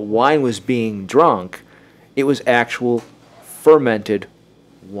times that wine was being drunk, it was actual fermented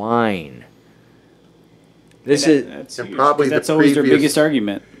wine. This is That's And huge, probably 'cause the that's always their previous- biggest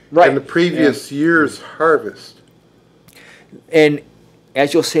argument. right. And the previous year's harvest. And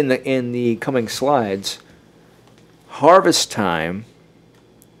as you'll see in the coming slides, harvest time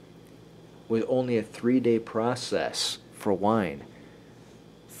was only a 3-day process for wine.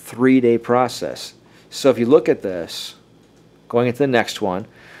 3-day process. So if you look at this, going into the next one,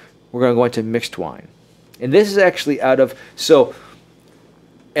 we're going to go into mixed wine. And this is actually so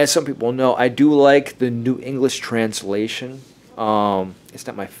as some people know, I do like the New English translation. It's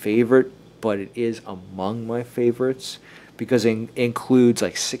not my favorite, but it is among my favorites because it includes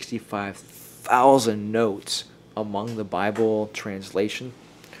like 65,000 notes among the Bible translation.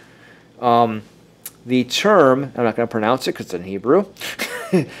 The term, I'm not going to pronounce it because it's in Hebrew,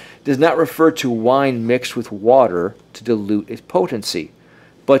 does not refer to wine mixed with water to dilute its potency,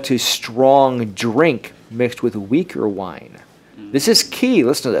 but to strong drink mixed with weaker wine. This is key.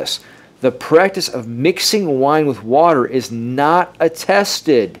 Listen to this. The practice of mixing wine with water is not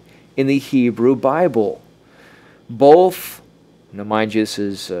attested in the Hebrew Bible. Both, now mind you, this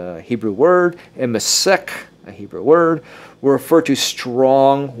is a Hebrew word, and masek, a Hebrew word, will refer to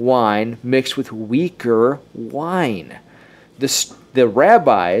strong wine mixed with weaker wine. The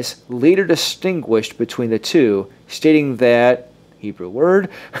rabbis later distinguished between the two, stating that Hebrew word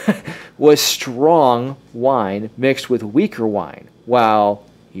was strong wine mixed with weaker wine, while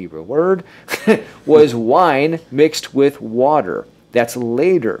Hebrew word was wine mixed with water. That's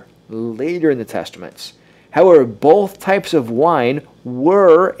later in the Testaments. However, both types of wine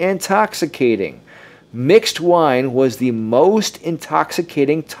were intoxicating. Mixed wine was the most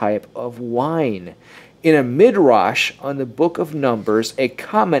intoxicating type of wine. In a midrash on the book of Numbers, a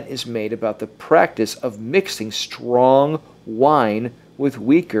comment is made about the practice of mixing strong wine with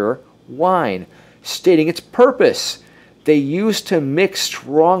weaker wine, stating its purpose. They used to mix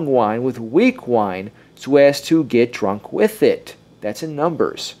strong wine with weak wine so as to get drunk with it. That's in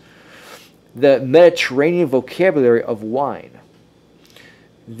Numbers. the Mediterranean vocabulary of wine.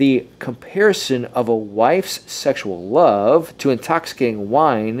 The comparison of a wife's sexual love to intoxicating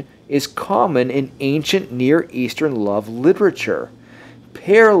wine is common in ancient Near Eastern love literature.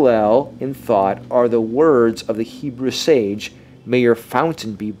 Parallel in thought are the words of the Hebrew sage, "May your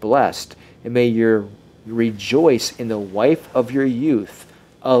fountain be blessed, and may you rejoice in the wife of your youth,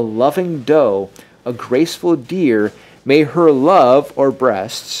 a loving doe, a graceful deer, may her love or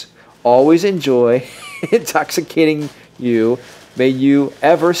breasts always enjoy intoxicating you. May you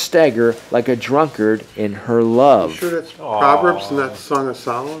ever stagger like a drunkard in her love." You sure that's Proverbs and not Song of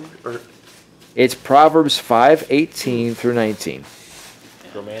Solomon? Or It's Proverbs 5:18 through 19.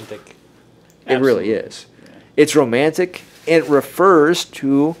 Romantic. It really is. It's romantic, and it refers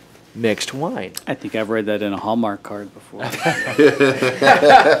to mixed wine. I think I've read that in a Hallmark card before.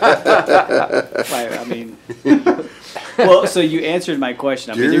 I mean, well, so you answered my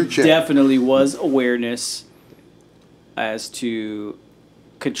question. I mean, there definitely was awareness as to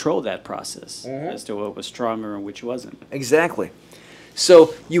control that process, as to what was stronger and which wasn't. Exactly.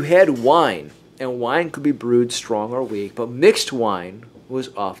 So you had wine, and wine could be brewed strong or weak, but mixed wine was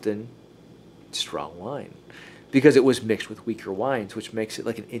often strong wine because it was mixed with weaker wines, which makes it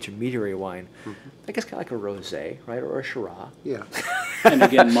like an intermediary wine. I guess kind of like a rosé, right, or a Shiraz. yeah. And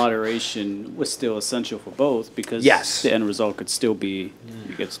again, moderation was still essential for both because Yes. the end result could still be,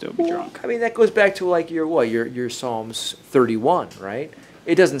 you could still be drunk. I mean, that goes back to like your Psalms 31, right?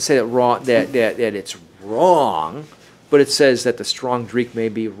 It doesn't say that it's wrong, but it says that the strong drink may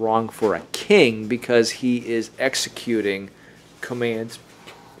be wrong for a king because he is executing commands,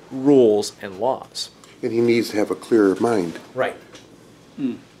 rules, and laws. And he needs to have a clearer mind. Right.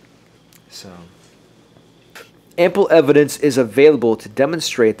 So, ample evidence is available to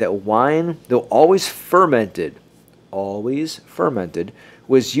demonstrate that wine, though always fermented,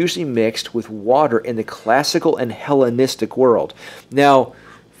 was usually mixed with water in the classical and Hellenistic world. Now,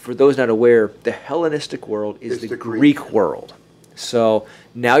 for those not aware, the Hellenistic world is the Greek world. So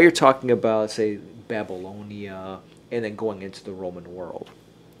now you're talking about, say, Babylonia, and then going into the Roman world.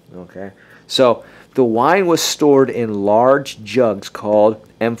 Okay? So the wine was stored in large jugs called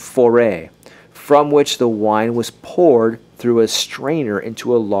amphorae, from which the wine was poured through a strainer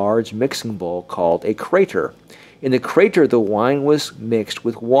into a large mixing bowl called a crater. In the crater, the wine was mixed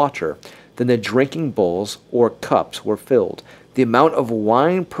with water. Then the drinking bowls or cups were filled. The amount of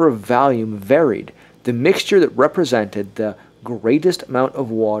wine per volume varied. The mixture that represented the greatest amount of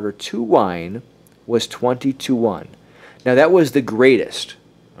water to wine was 20-1. Now that was the greatest,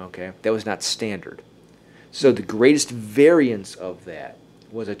 okay? That was not standard. So the greatest variance of that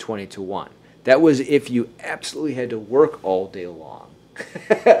was a 20-1. That was if you absolutely had to work all day long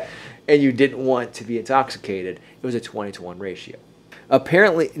and you didn't want to be intoxicated. It was a 20-1 ratio.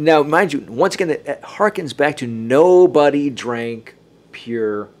 Apparently, now mind you, once again, it harkens back to nobody drank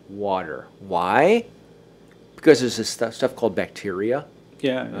pure water. Why? Because there's this stuff called bacteria.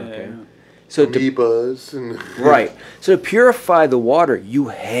 Yeah. Okay. Yeah. So Amoebas and right. So to purify the water, you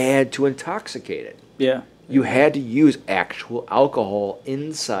had to intoxicate it. Yeah. You had to use actual alcohol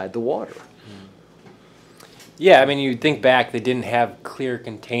inside the water. Yeah, I mean, you think back, they didn't have clear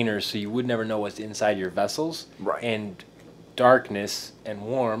containers, so you would never know what's inside your vessels. Right. And darkness and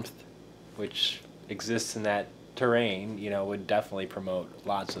warmth, which exists in that terrain, you know, would definitely promote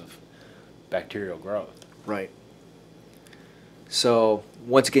lots of bacterial growth. Right. So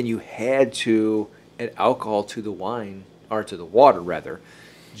once again, you had to add alcohol to the wine, or to the water rather,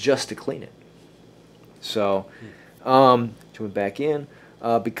 just to clean it. So, coming back in,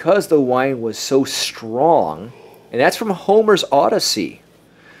 because the wine was so strong, and that's from Homer's Odyssey.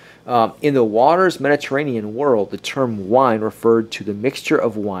 In the waters Mediterranean world, the term wine referred to the mixture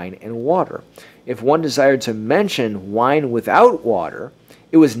of wine and water. If one desired to mention wine without water,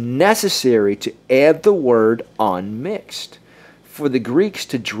 it was necessary to add the word unmixed. For the Greeks,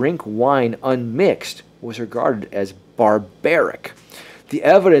 to drink wine unmixed was regarded as barbaric. The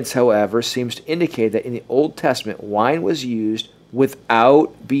evidence, however, seems to indicate that in the Old Testament, wine was used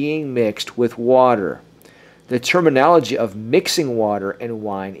without being mixed with water. The terminology of mixing water and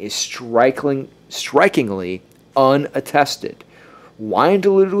wine is strikingly unattested. Wine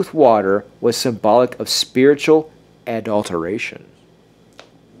diluted with water was symbolic of spiritual adulteration.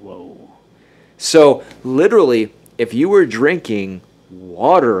 Whoa. So, literally, if you were drinking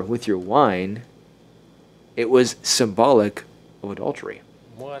water with your wine, it was symbolic of adultery.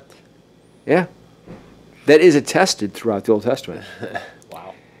 What? Yeah. That is attested throughout the Old Testament.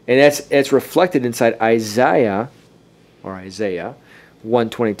 Wow. And it's reflected inside Isaiah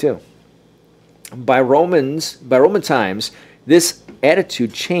 1:22. By Roman times, this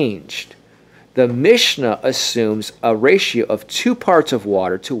attitude changed. The Mishnah assumes a ratio of 2 parts of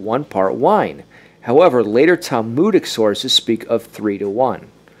water to 1 part wine. However, later Talmudic sources speak of 3 to 1.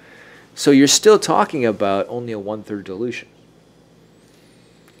 So you're still talking about only a 1/3 dilution,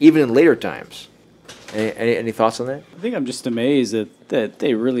 even in later times. Any thoughts on that? I think I'm just amazed that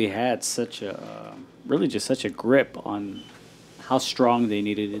they really had such a such a grip on how strong they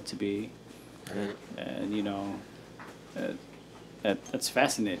needed it to be, and that's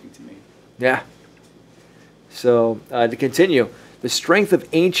fascinating to me. Yeah. So to continue, the strength of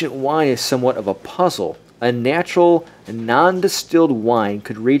ancient wine is somewhat of a puzzle. A natural, non-distilled wine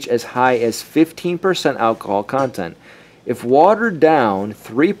could reach as high as 15% alcohol content. If watered down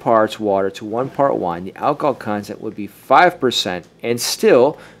 3 parts water to 1 part wine, the alcohol content would be 5% and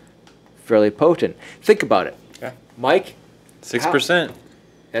still fairly potent. Think about it. Okay. Mike? 6%.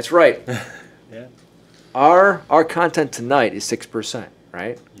 That's right. Yeah. Our content tonight is 6%,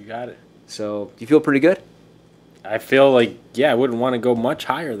 right? You got it. So, do you feel pretty good? I feel like, I wouldn't want to go much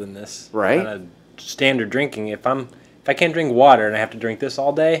higher than this. Right. On a standard drinking. If I can't drink water and I have to drink this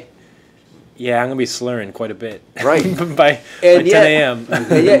all day, I'm gonna be slurring quite a bit. Right. by 10 a.m. And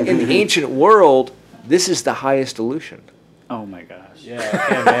yet, in the ancient world, this is the highest dilution. Oh my gosh. Yeah, I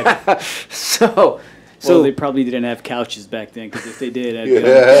can't imagine. So Well, they probably didn't have couches back then, because if they did, I'd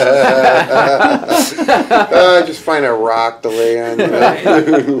just find a rock to lay on.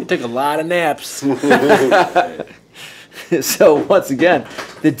 Took a lot of naps. So once again,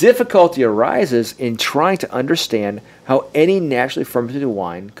 the difficulty arises in trying to understand how any naturally fermented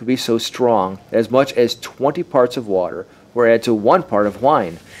wine could be so strong that as much as 20 parts of water were added to 1 part of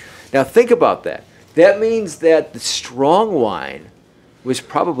wine. Now think about that. That means that the strong wine was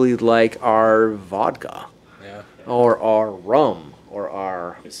probably like our vodka, or our rum, or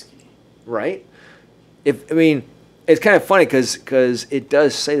our whiskey. Right? It's kind of funny because it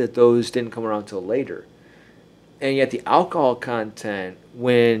does say that those didn't come around until later. And yet the alcohol content,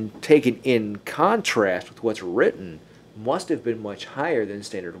 when taken in contrast with what's written, must have been much higher than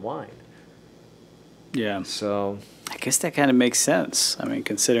standard wine. Yeah. So I guess that kind of makes sense. I mean,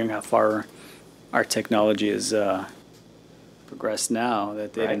 considering how far our technology has progressed now,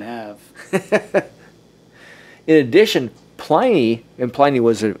 that they didn't have. in addition, Pliny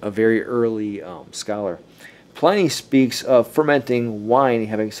was a very early scholar, Pliny speaks of fermenting wine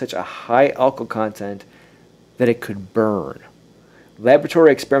having such a high alcohol content that it could burn.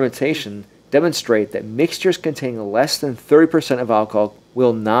 Laboratory experimentation demonstrate that mixtures containing less than 30% of alcohol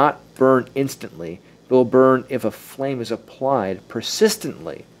will not burn instantly, but will burn if a flame is applied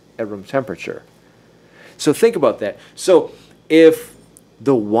persistently at room temperature. So think about that. So if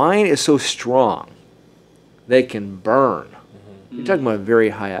the wine is so strong they can burn, you're talking about very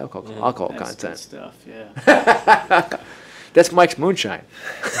high alcohol That's content. good stuff, yeah. That's Mike's moonshine.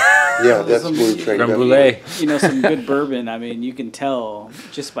 Yeah, that's moonshine. Creme brulee. Some good bourbon, you can tell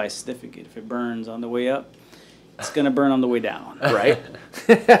just by sniffing it. If it burns on the way up, it's going to burn on the way down. Right?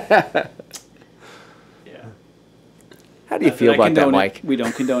 Yeah. How do you feel about that, Mike? We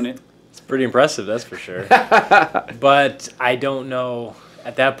don't condone it. It's pretty impressive, that's for sure. But I don't know,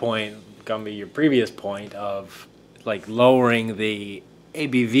 at that point, gonna be your previous point of like lowering the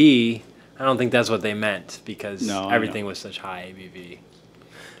ABV. I don't think that's what they meant, because everything was such high ABV.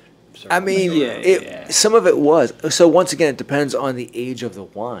 Some of it was. So once again, it depends on the age of the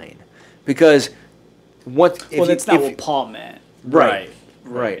wine, because that's not what Paul meant. Right.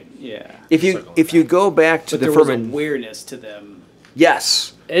 Yeah. If you go back to but there was awareness to them.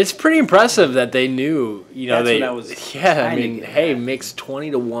 Yes. It's pretty impressive that they knew. That's what I was. Yeah, mix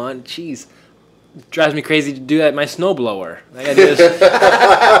 20 to 1. Jeez. Drives me crazy to do that in my snowblower. I gotta do this.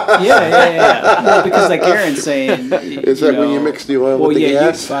 Yeah. Well, because like Aaron's saying, is that when you mix the oil with the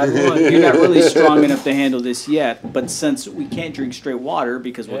gas? You're not really strong enough to handle this yet. But since we can't drink straight water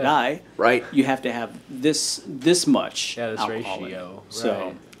because we'll die, right? You have to have this much. Yeah, this alcohol ratio.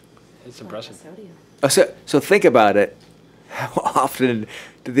 So it's impressive. So think about it. How often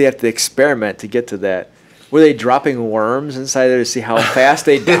did they have to experiment to get to that? Were they dropping worms inside there to see how fast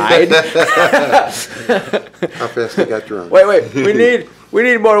they died? How fast they got drunk? Wait. We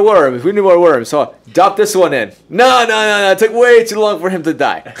need more worms. We need more worms. So drop this one in. No. It took way too long for him to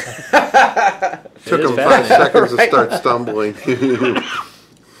die. Took him 5 seconds to start stumbling.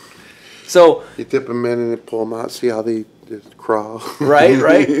 So you dip them in and pull them out, see how they just crawl.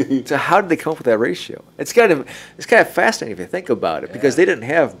 Right. So how did they come up with that ratio? It's kind of fascinating if you think about it, because they didn't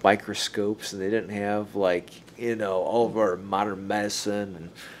have microscopes and they didn't have all of our modern medicine. And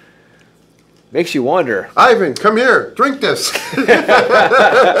Makes you wonder. Ivan, come here. Drink this. Why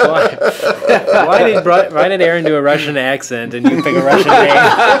did Aaron do a Russian accent and you pick a Russian name?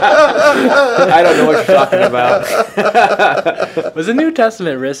 I don't know what you're talking about. Was the New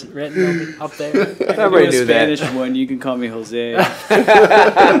Testament written up there? Everybody knew that. Spanish one. You can call me Jose.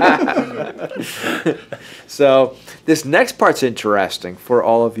 So this next part's interesting for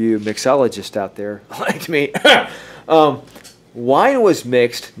all of you mixologists out there like me. Wine was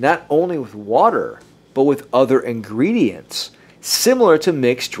mixed not only with water, but with other ingredients, similar to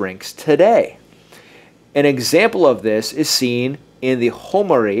mixed drinks today. An example of this is seen in the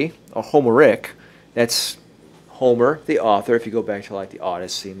Homeric, that's Homer, the author, if you go back to like the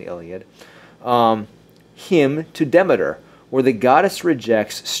Odyssey and the Iliad, hymn to Demeter, where the goddess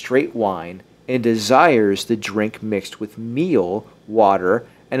rejects straight wine and desires the drink mixed with meal, water,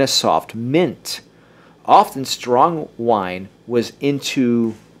 and a soft mint. Often strong wine was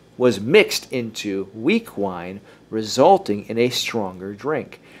mixed into weak wine, resulting in a stronger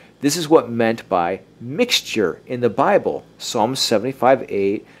drink. This is what meant by mixture in the Bible. Psalm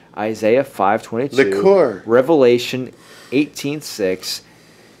 75:8, Isaiah 5:22, Liqueur. Revelation 18:6,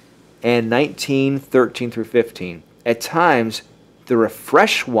 and 19:13 through 15. At times, the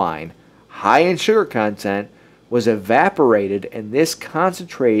refreshed wine, high in sugar content, was evaporated, and this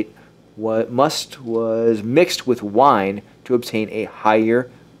concentrate was mixed with wine to obtain a higher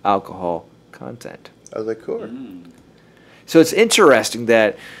alcohol content. A liqueur. So it's interesting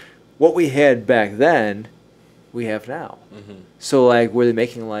that what we had back then, we have now. So like, were they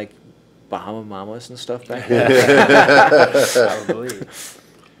making like Bahama Mamas and stuff back then? Probably.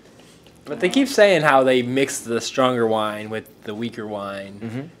 But they keep saying how they mix the stronger wine with the weaker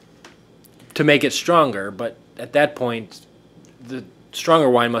wine to make it stronger, but at that point, the stronger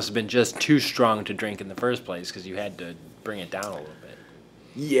wine must have been just too strong to drink in the first place because you had to bring it down a little bit.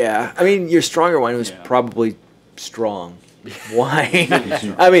 Yeah, I mean, your stronger wine was probably strong wine.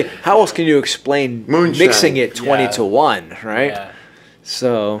 I mean, how else can you explain Moonshine. mixing it 20 to 1, right? Yeah.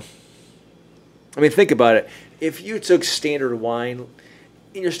 So, I mean, think about it. If you took standard wine,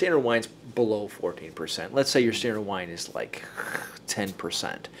 and your standard wine's below 14%, let's say your standard wine is like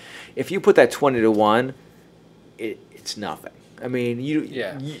 10%. If you put that 20 to 1, it's nothing. I mean,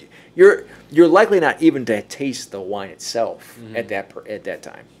 you're likely not even to taste the wine itself at that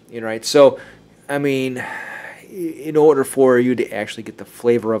time, right? So, I mean, in order for you to actually get the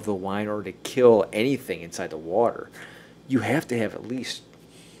flavor of the wine or to kill anything inside the water, you have to have at least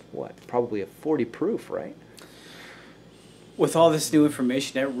probably a 40 proof, right? With all this new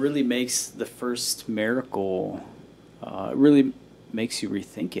information, that really makes the first miracle. It really makes you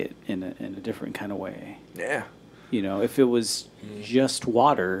rethink it in a different kind of way. Yeah. If it was just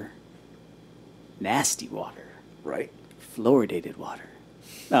water, nasty water, Right. fluoridated water.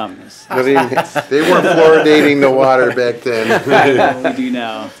 No, But they weren't fluoridating the water back then. we do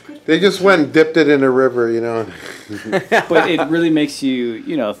now. They just went and dipped it in a river, But it really makes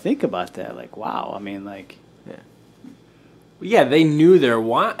you, think about that. Like, wow. I mean, like, Yeah, they knew their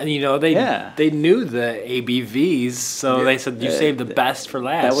wine. They knew the ABVs, so they said you saved the best for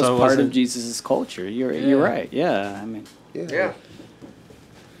last. that was so part of Jesus' culture. You're right. Yeah, I mean, Yeah.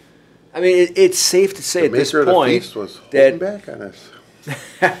 I mean, it's safe to say The at this maker of the point feast was holding that back on us.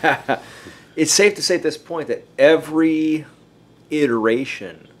 it's safe to say at this point that every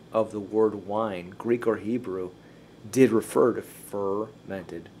iteration of the word wine, Greek or Hebrew, did refer to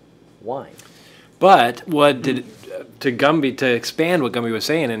fermented wine. But what did to expand what Gumby was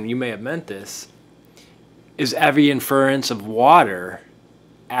saying, and you may have meant this, is every inference of water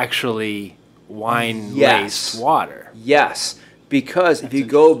actually wine-laced water? Yes, because if you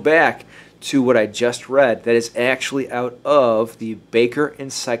go back to what I just read, that is actually out of the Baker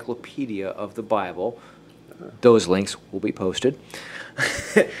Encyclopedia of the Bible. Those links will be posted.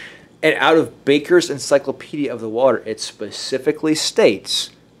 And out of Baker's Encyclopedia of the Water, it specifically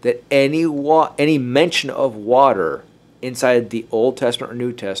states that any mention of water inside the Old Testament or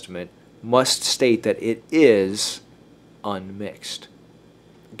New Testament must state that it is unmixed.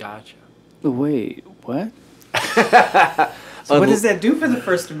 Gotcha. wait, what? So what does that do for the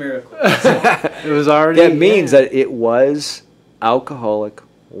first miracle? It was already. That means that it was alcoholic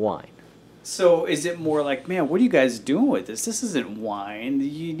wine. So is it more like, man, what are you guys doing with this? This isn't wine.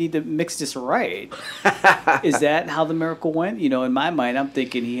 You need to mix this right. Is that how the miracle went? In my mind, I'm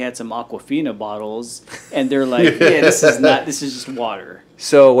thinking he had some Aquafina bottles, and they're like, yeah, this is just water.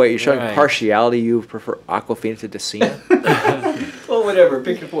 So wait, you're showing Right. partiality. You prefer Aquafina to Decina? Well, whatever.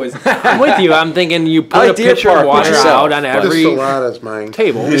 Pick your poison. I'm with you. I'm thinking you I put like a Deer pitcher of Park water myself, out on but- every Distillata's mine.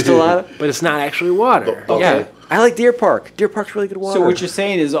 table, Distillata? but it's not actually water. Okay. Yeah. I like Deer Park. Deer Park's really good water. So what you're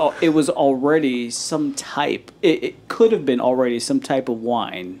saying is it was already some type. It could have been already some type of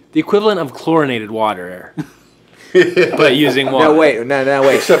wine. The equivalent of chlorinated water. But using water. No,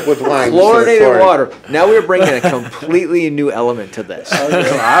 wait. Except with lime. Chlorinated water. Now we're bringing a completely new element to this.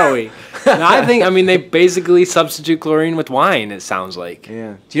 Are we? No, I mean, they basically substitute chlorine with wine, it sounds like.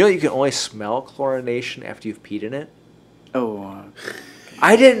 Yeah. Do you know you can only smell chlorination after you've peed in it? Oh.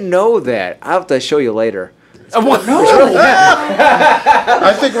 I didn't know that. I'll have to show you later. I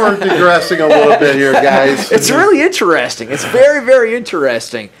think we're digressing a little bit here, guys. It's really interesting. It's very, very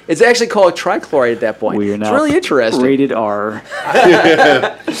interesting. It's actually called trichloride at that point. We are It's now really interesting. rated R.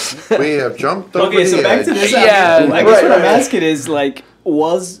 We have jumped over Okay, so the back edge. to this. Yeah, I guess what I'm asking is, like,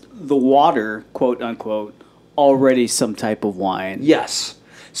 was the water, quote unquote, already some type of wine? Yes.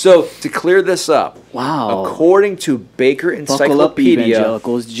 So to clear this up, Wow. according to Baker Buckle up, Encyclopedia,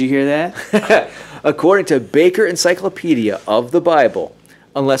 evangelicals. Did you hear that? according to Baker Encyclopedia of the Bible,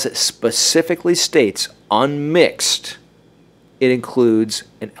 unless it specifically states unmixed, it includes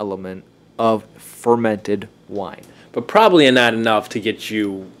an element of fermented wine. But probably not enough to get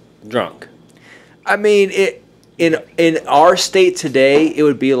you drunk. I mean, in our state today, it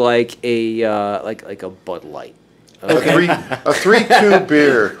would be like a like a Bud Light. A 3-2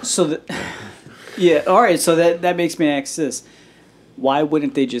 beer. So, yeah, all right, so that makes me ask this. Why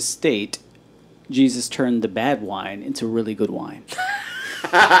wouldn't they just state Jesus turned the bad wine into really good wine?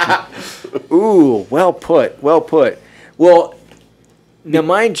 Ooh, well put, well put. Well, now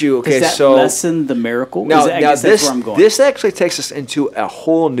mind you, okay, Does that so lessen the miracle? now, I now guess that's where I'm going. this actually takes us into a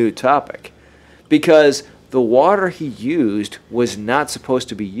whole new topic, because the water he used was not supposed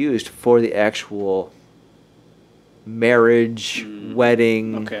to be used for the actual marriage,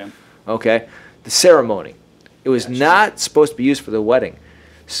 wedding. Okay, the ceremony. It was not supposed to be used for the wedding.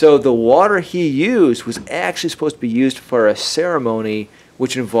 So the water he used was actually supposed to be used for a ceremony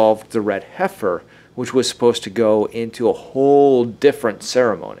which involved the red heifer, which was supposed to go into a whole different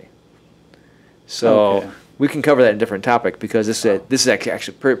ceremony. So we can cover that in a different topic, because this is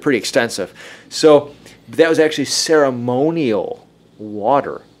actually pretty extensive. So that was actually ceremonial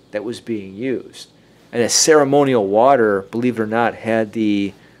water that was being used. And a ceremonial water, believe it or not, had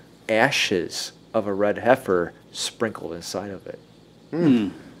the ashes of a red heifer sprinkled inside of it.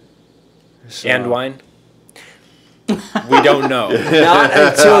 So, And wine? We don't know. not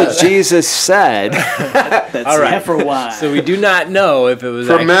until Jesus said, That's All right. heifer wine. So we do not know if it was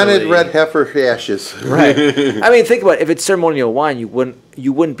Fermented actually... red heifer ashes. right. I mean, think about it. If it's ceremonial wine, you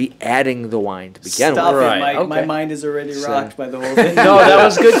wouldn't be adding the wine to begin Stop with. it, Right, Mike. okay. My mind is already So- rocked by the whole thing. No, that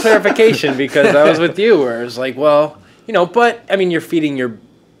was good clarification, because I was with you where it's like, well, but, I mean, you're feeding your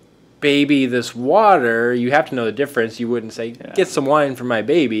baby this water. You have to know the difference. You wouldn't say, get some wine for my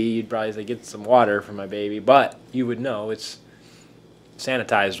baby. You'd probably say, get some water for my baby. But you would know it's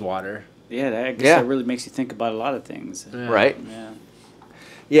sanitized water. Yeah, I guess Yeah. that really makes you think about a lot of things. Right? Yeah.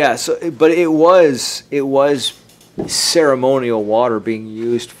 Yeah. So, but it was ceremonial water being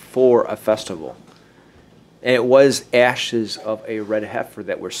used for a festival, and it was ashes of a red heifer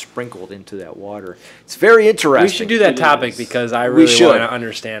that were sprinkled into that water. It's very interesting. We should do that It topic, is. because I We really should. want to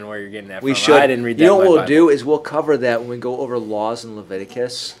understand where you're getting that We from. should. I didn't read that You know in what my we'll Bible. do is we'll cover that when we go over laws in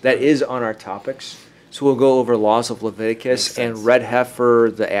Leviticus. That is on our topics. So we'll go over laws of Leviticus, and red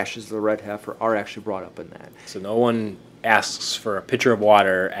heifer, the ashes of the red heifer are actually brought up in that. So no one asks for a pitcher of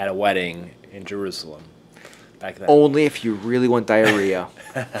water at a wedding in Jerusalem back then. Only if you really want diarrhea.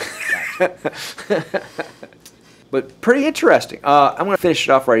 But pretty interesting. I'm going to finish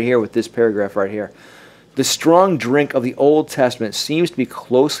it off right here with this paragraph right here. The strong drink of the Old Testament seems to be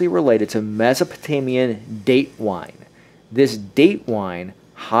closely related to Mesopotamian date wine. This date wine,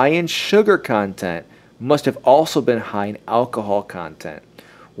 high in sugar content, must have also been high in alcohol content.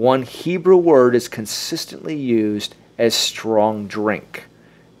 One Hebrew word is consistently used as strong drink.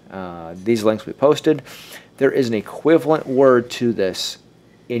 These links we posted. There is an equivalent word to this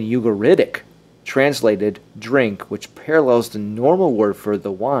in Ugaritic, translated drink, which parallels the normal word for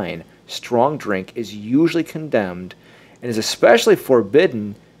the wine. Strong drink is usually condemned and is especially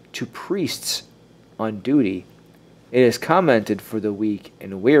forbidden to priests on duty. It is commented for the weak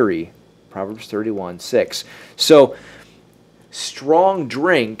and weary. Proverbs 31:6. So, strong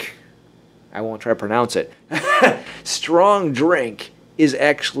drink, I won't try to pronounce it. Strong drink is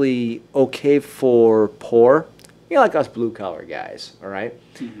actually okay for poor, like us blue-collar guys, all right?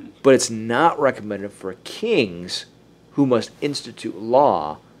 Mm-hmm. But it's not recommended for kings who must institute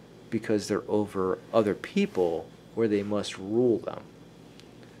law because they're over other people where they must rule them.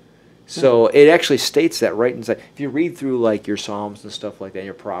 So it actually states that right inside. If you read through like your Psalms and stuff like that,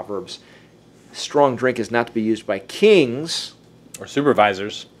 your Proverbs, strong drink is not to be used by kings Or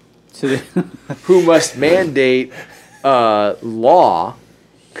supervisors. So the, who must mandate law.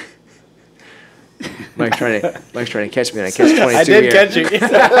 Mike's trying to catch me, and I catch 22 I did here. catch you. do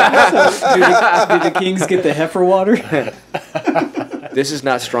the kings get the heifer water? This is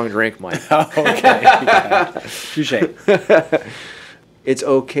not strong drink, Mike. Okay. Touche. It's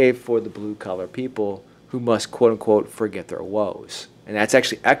okay for the blue-collar people who must, quote-unquote, forget their woes. And that's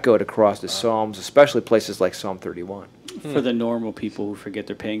actually echoed across the Psalms, especially places like Psalm 31. For the normal people who forget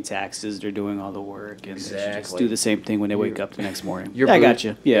they're paying taxes, they're doing all the work, and they should just Exactly. do the same thing when they wake up the next morning. You're I blue- got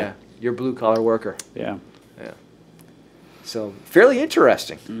you. Yeah. You're a blue-collar worker. Yeah. So, fairly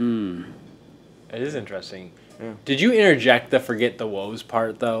interesting. It is interesting. Yeah. Did you interject the forget the woes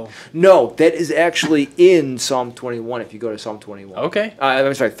part, though? No, that is actually in Psalm 21, if you go to Psalm 21. Okay.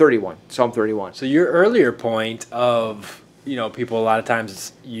 I'm sorry, 31. Psalm 31. So your earlier point of, people a lot of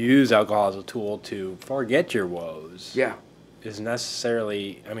times use alcohol as a tool to forget your woes Yeah. is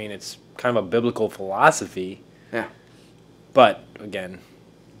necessarily, it's kind of a biblical philosophy, Yeah. but again,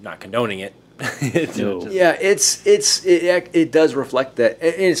 not condoning it. It's No. just- Yeah, it does reflect that,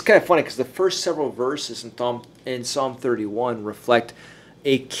 and it's kind of funny because the first several verses in Psalm 31 reflect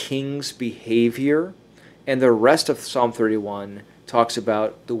a king's behavior, and the rest of Psalm 31 talks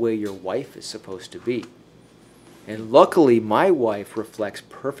about the way your wife is supposed to be. And luckily, my wife reflects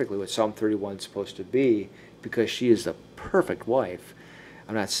perfectly what Psalm 31 is supposed to be because she is the perfect wife.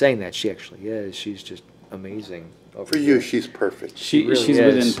 I'm not saying that she actually is; she's just amazing. For you, she's perfect. She's really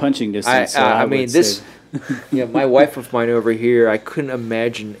within is. punching distance. I I mean, would this. say. My wife of mine over here, I couldn't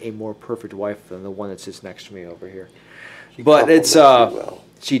imagine a more perfect wife than the one that sits next to me over here. She But it's compliments you well.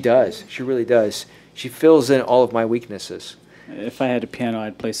 she does. She really does. She fills in all of my weaknesses. If I had a piano,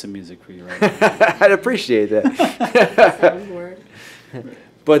 I'd play some music for you right now. I'd appreciate that. Soundboard.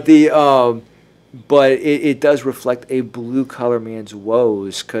 But it does reflect a blue collar man's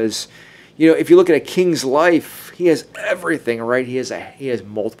woes because, if you look at a king's life, he has everything, right? He has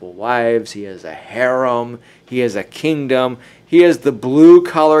multiple wives, he has a harem, he has a kingdom, he has the blue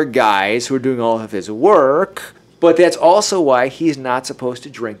collar guys who are doing all of his work. But that's also why he's not supposed to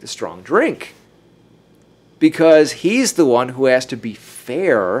drink the strong drink, because he's the one who has to be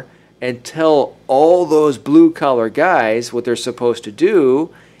fair and tell all those blue collar guys what they're supposed to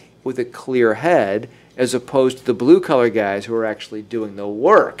do with a clear head, as opposed to the blue collar guys who are actually doing the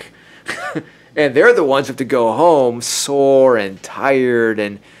work. And they're the ones who have to go home sore and tired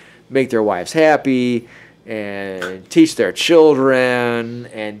and make their wives happy and teach their children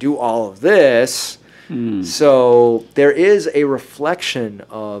and do all of this. So there is a reflection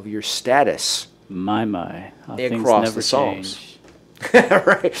of your status My. How things across never the Psalms. change.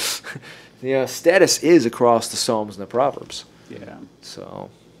 Right. Status is across the Psalms and the Proverbs. Yeah. So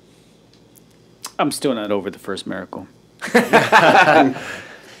I'm still not over the first miracle. the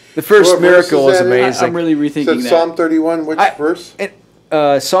first What verse miracle is was that in? amazing. I'm really So rethinking that. Psalm 31, which verse?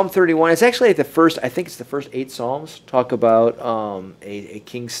 And, Psalm 31, it's actually the first, I think it's the first 8 Psalms talk about a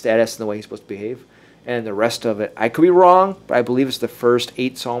king's status and the way he's supposed to behave. And the rest of it, I could be wrong, but I believe it's the first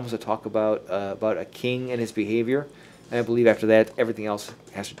 8 Psalms that talk about a king and his behavior. And I believe after that, everything else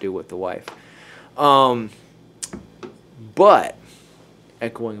has to do with the wife. But,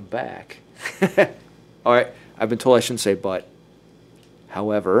 echoing back, all right, I've been told I shouldn't say but.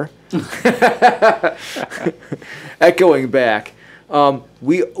 However, echoing back,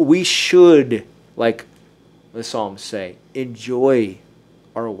 we should, like the Psalms say, enjoy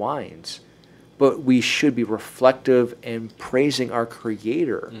our wines, but we should be reflective and praising our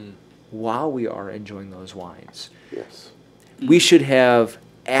Creator while we are enjoying those wines. Yes. We should have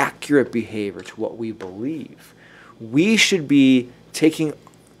accurate behavior to what we believe. We should be taking,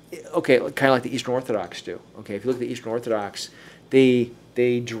 okay, kind of like the Eastern Orthodox do. Okay, if you look at the Eastern Orthodox, they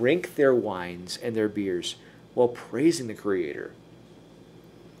drink their wines and their beers while praising the Creator.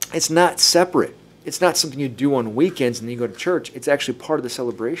 It's not separate. It's not something you do on weekends and then you go to church. It's actually part of the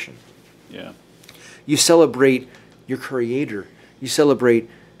celebration. Yeah. You celebrate your Creator. You celebrate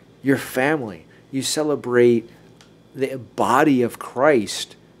your family. You celebrate the body of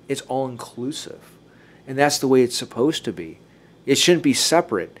Christ. It's all inclusive. And that's the way it's supposed to be. It shouldn't be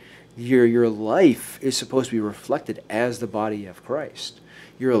separate. Your life is supposed to be reflected as the body of Christ.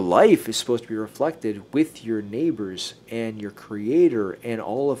 Your life is supposed to be reflected with your neighbors and your Creator and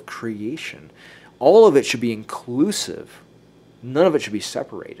all of creation. All of it should be inclusive. None of it should be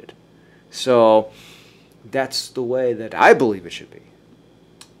separated. So that's the way that I believe it should be.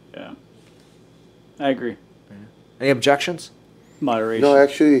 Yeah. I agree. Any objections? Moderation. No,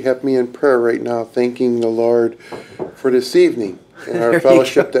 actually, you have me in prayer right now, thanking the Lord for this evening and There our you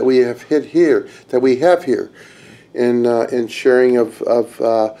fellowship go. that we have here, in sharing of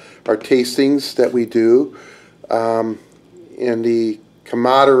our tastings that we do, and the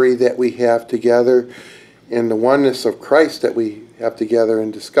camaraderie that we have together, and the oneness of Christ that we have together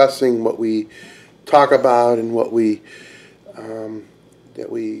in discussing what we talk about and what we that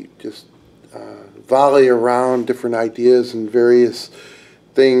we just volley around different ideas and various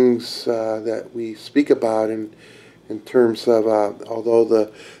things that we speak about in terms of although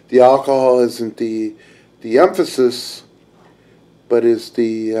the alcohol isn't the emphasis, but is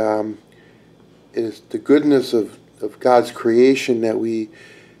the goodness of God's creation that we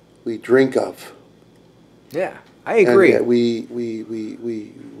drink of. Yeah, I agree. And that we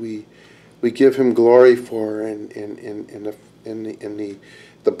give Him glory for, and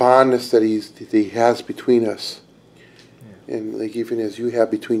the bondness that He has between us, and like even as you have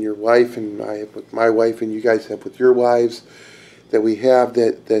between your wife and I have with my wife, and you guys have with your wives, that we have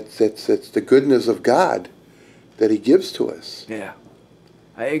that's the goodness of God that He gives to us. Yeah,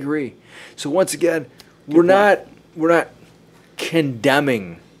 I agree. So once again, we're not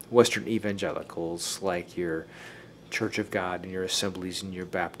condemning Western evangelicals like your Church of God and your Assemblies and your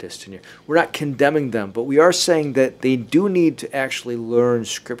Baptists and we're not condemning them, but we are saying that they do need to actually learn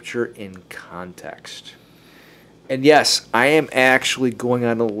Scripture in context. And yes, I am actually going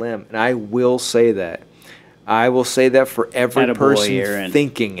on a limb, and I will say that. I will say that for every Attaboy, person Aaron.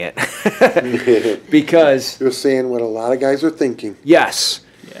 thinking it. Because You're saying what a lot of guys are thinking. yes.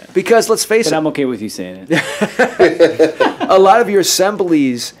 Yeah. Because let's face But it, I'm okay with you saying it. a lot of your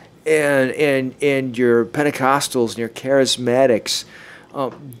assemblies and your Pentecostals and your charismatics,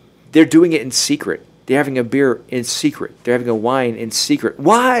 they're doing it in secret. They're having a beer in secret. They're having a wine in secret.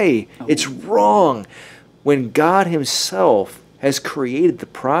 Why? It's wrong. When God Himself has created the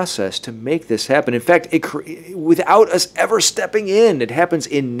process to make this happen. In fact, without us ever stepping in, it happens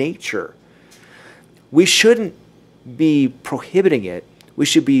in nature. We shouldn't be prohibiting it. We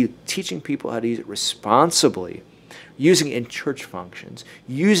should be teaching people how to use it responsibly, using it in church functions,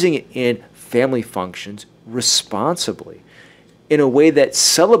 using it in family functions responsibly, in a way that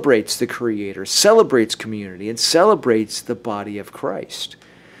celebrates the Creator, celebrates community, and celebrates the body of Christ.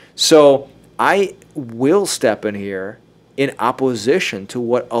 So I will step in here in opposition to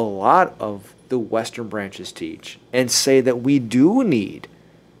what a lot of the Western branches teach and say that we do need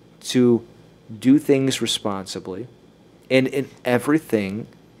to do things responsibly and in everything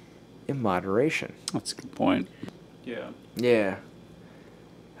in moderation. That's a good point. Yeah. Yeah.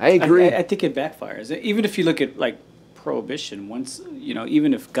 I agree. I think it backfires. Even if you look at like prohibition, once,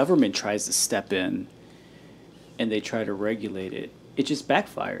 even if government tries to step in and they try to regulate it, it just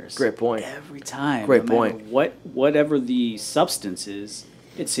backfires. Great point. Every time. Great no matter point. Whatever the substance is,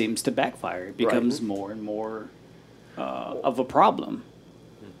 it seems to backfire. It becomes more and more of a problem.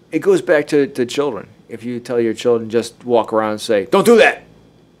 It goes back to children. If you tell your children just walk around and say, "Don't do that,"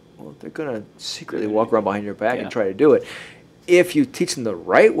 well, they're going to secretly walk around behind your back and try to do it. If you teach them the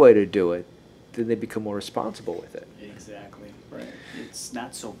right way to do it, then they become more responsible with it. Exactly. Right. It's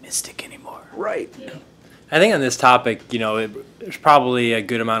not so mystic anymore. Right. Yeah. I think on this topic, there's probably a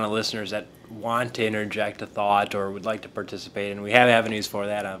good amount of listeners that want to interject a thought or would like to participate, and we have avenues for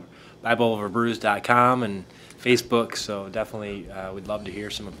that on Bible-pt2.com and Facebook, so definitely we'd love to hear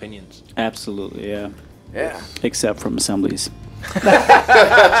some opinions. Absolutely, yeah. Yeah. Except from assemblies.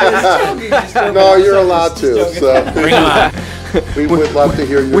 No, you're allowed to. So Bring them on. we would love to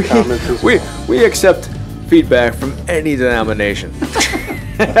hear your comments as well. We accept feedback from any denomination.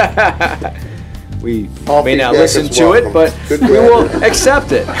 We All may not feedback listen is to it, welcome. but Good we bad. will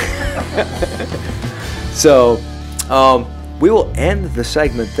accept it. So, we will end the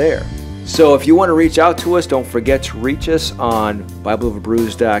segment there. So if you want to reach out to us, don't forget to reach us on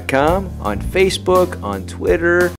Bible-pt2.com, on Facebook, on Twitter.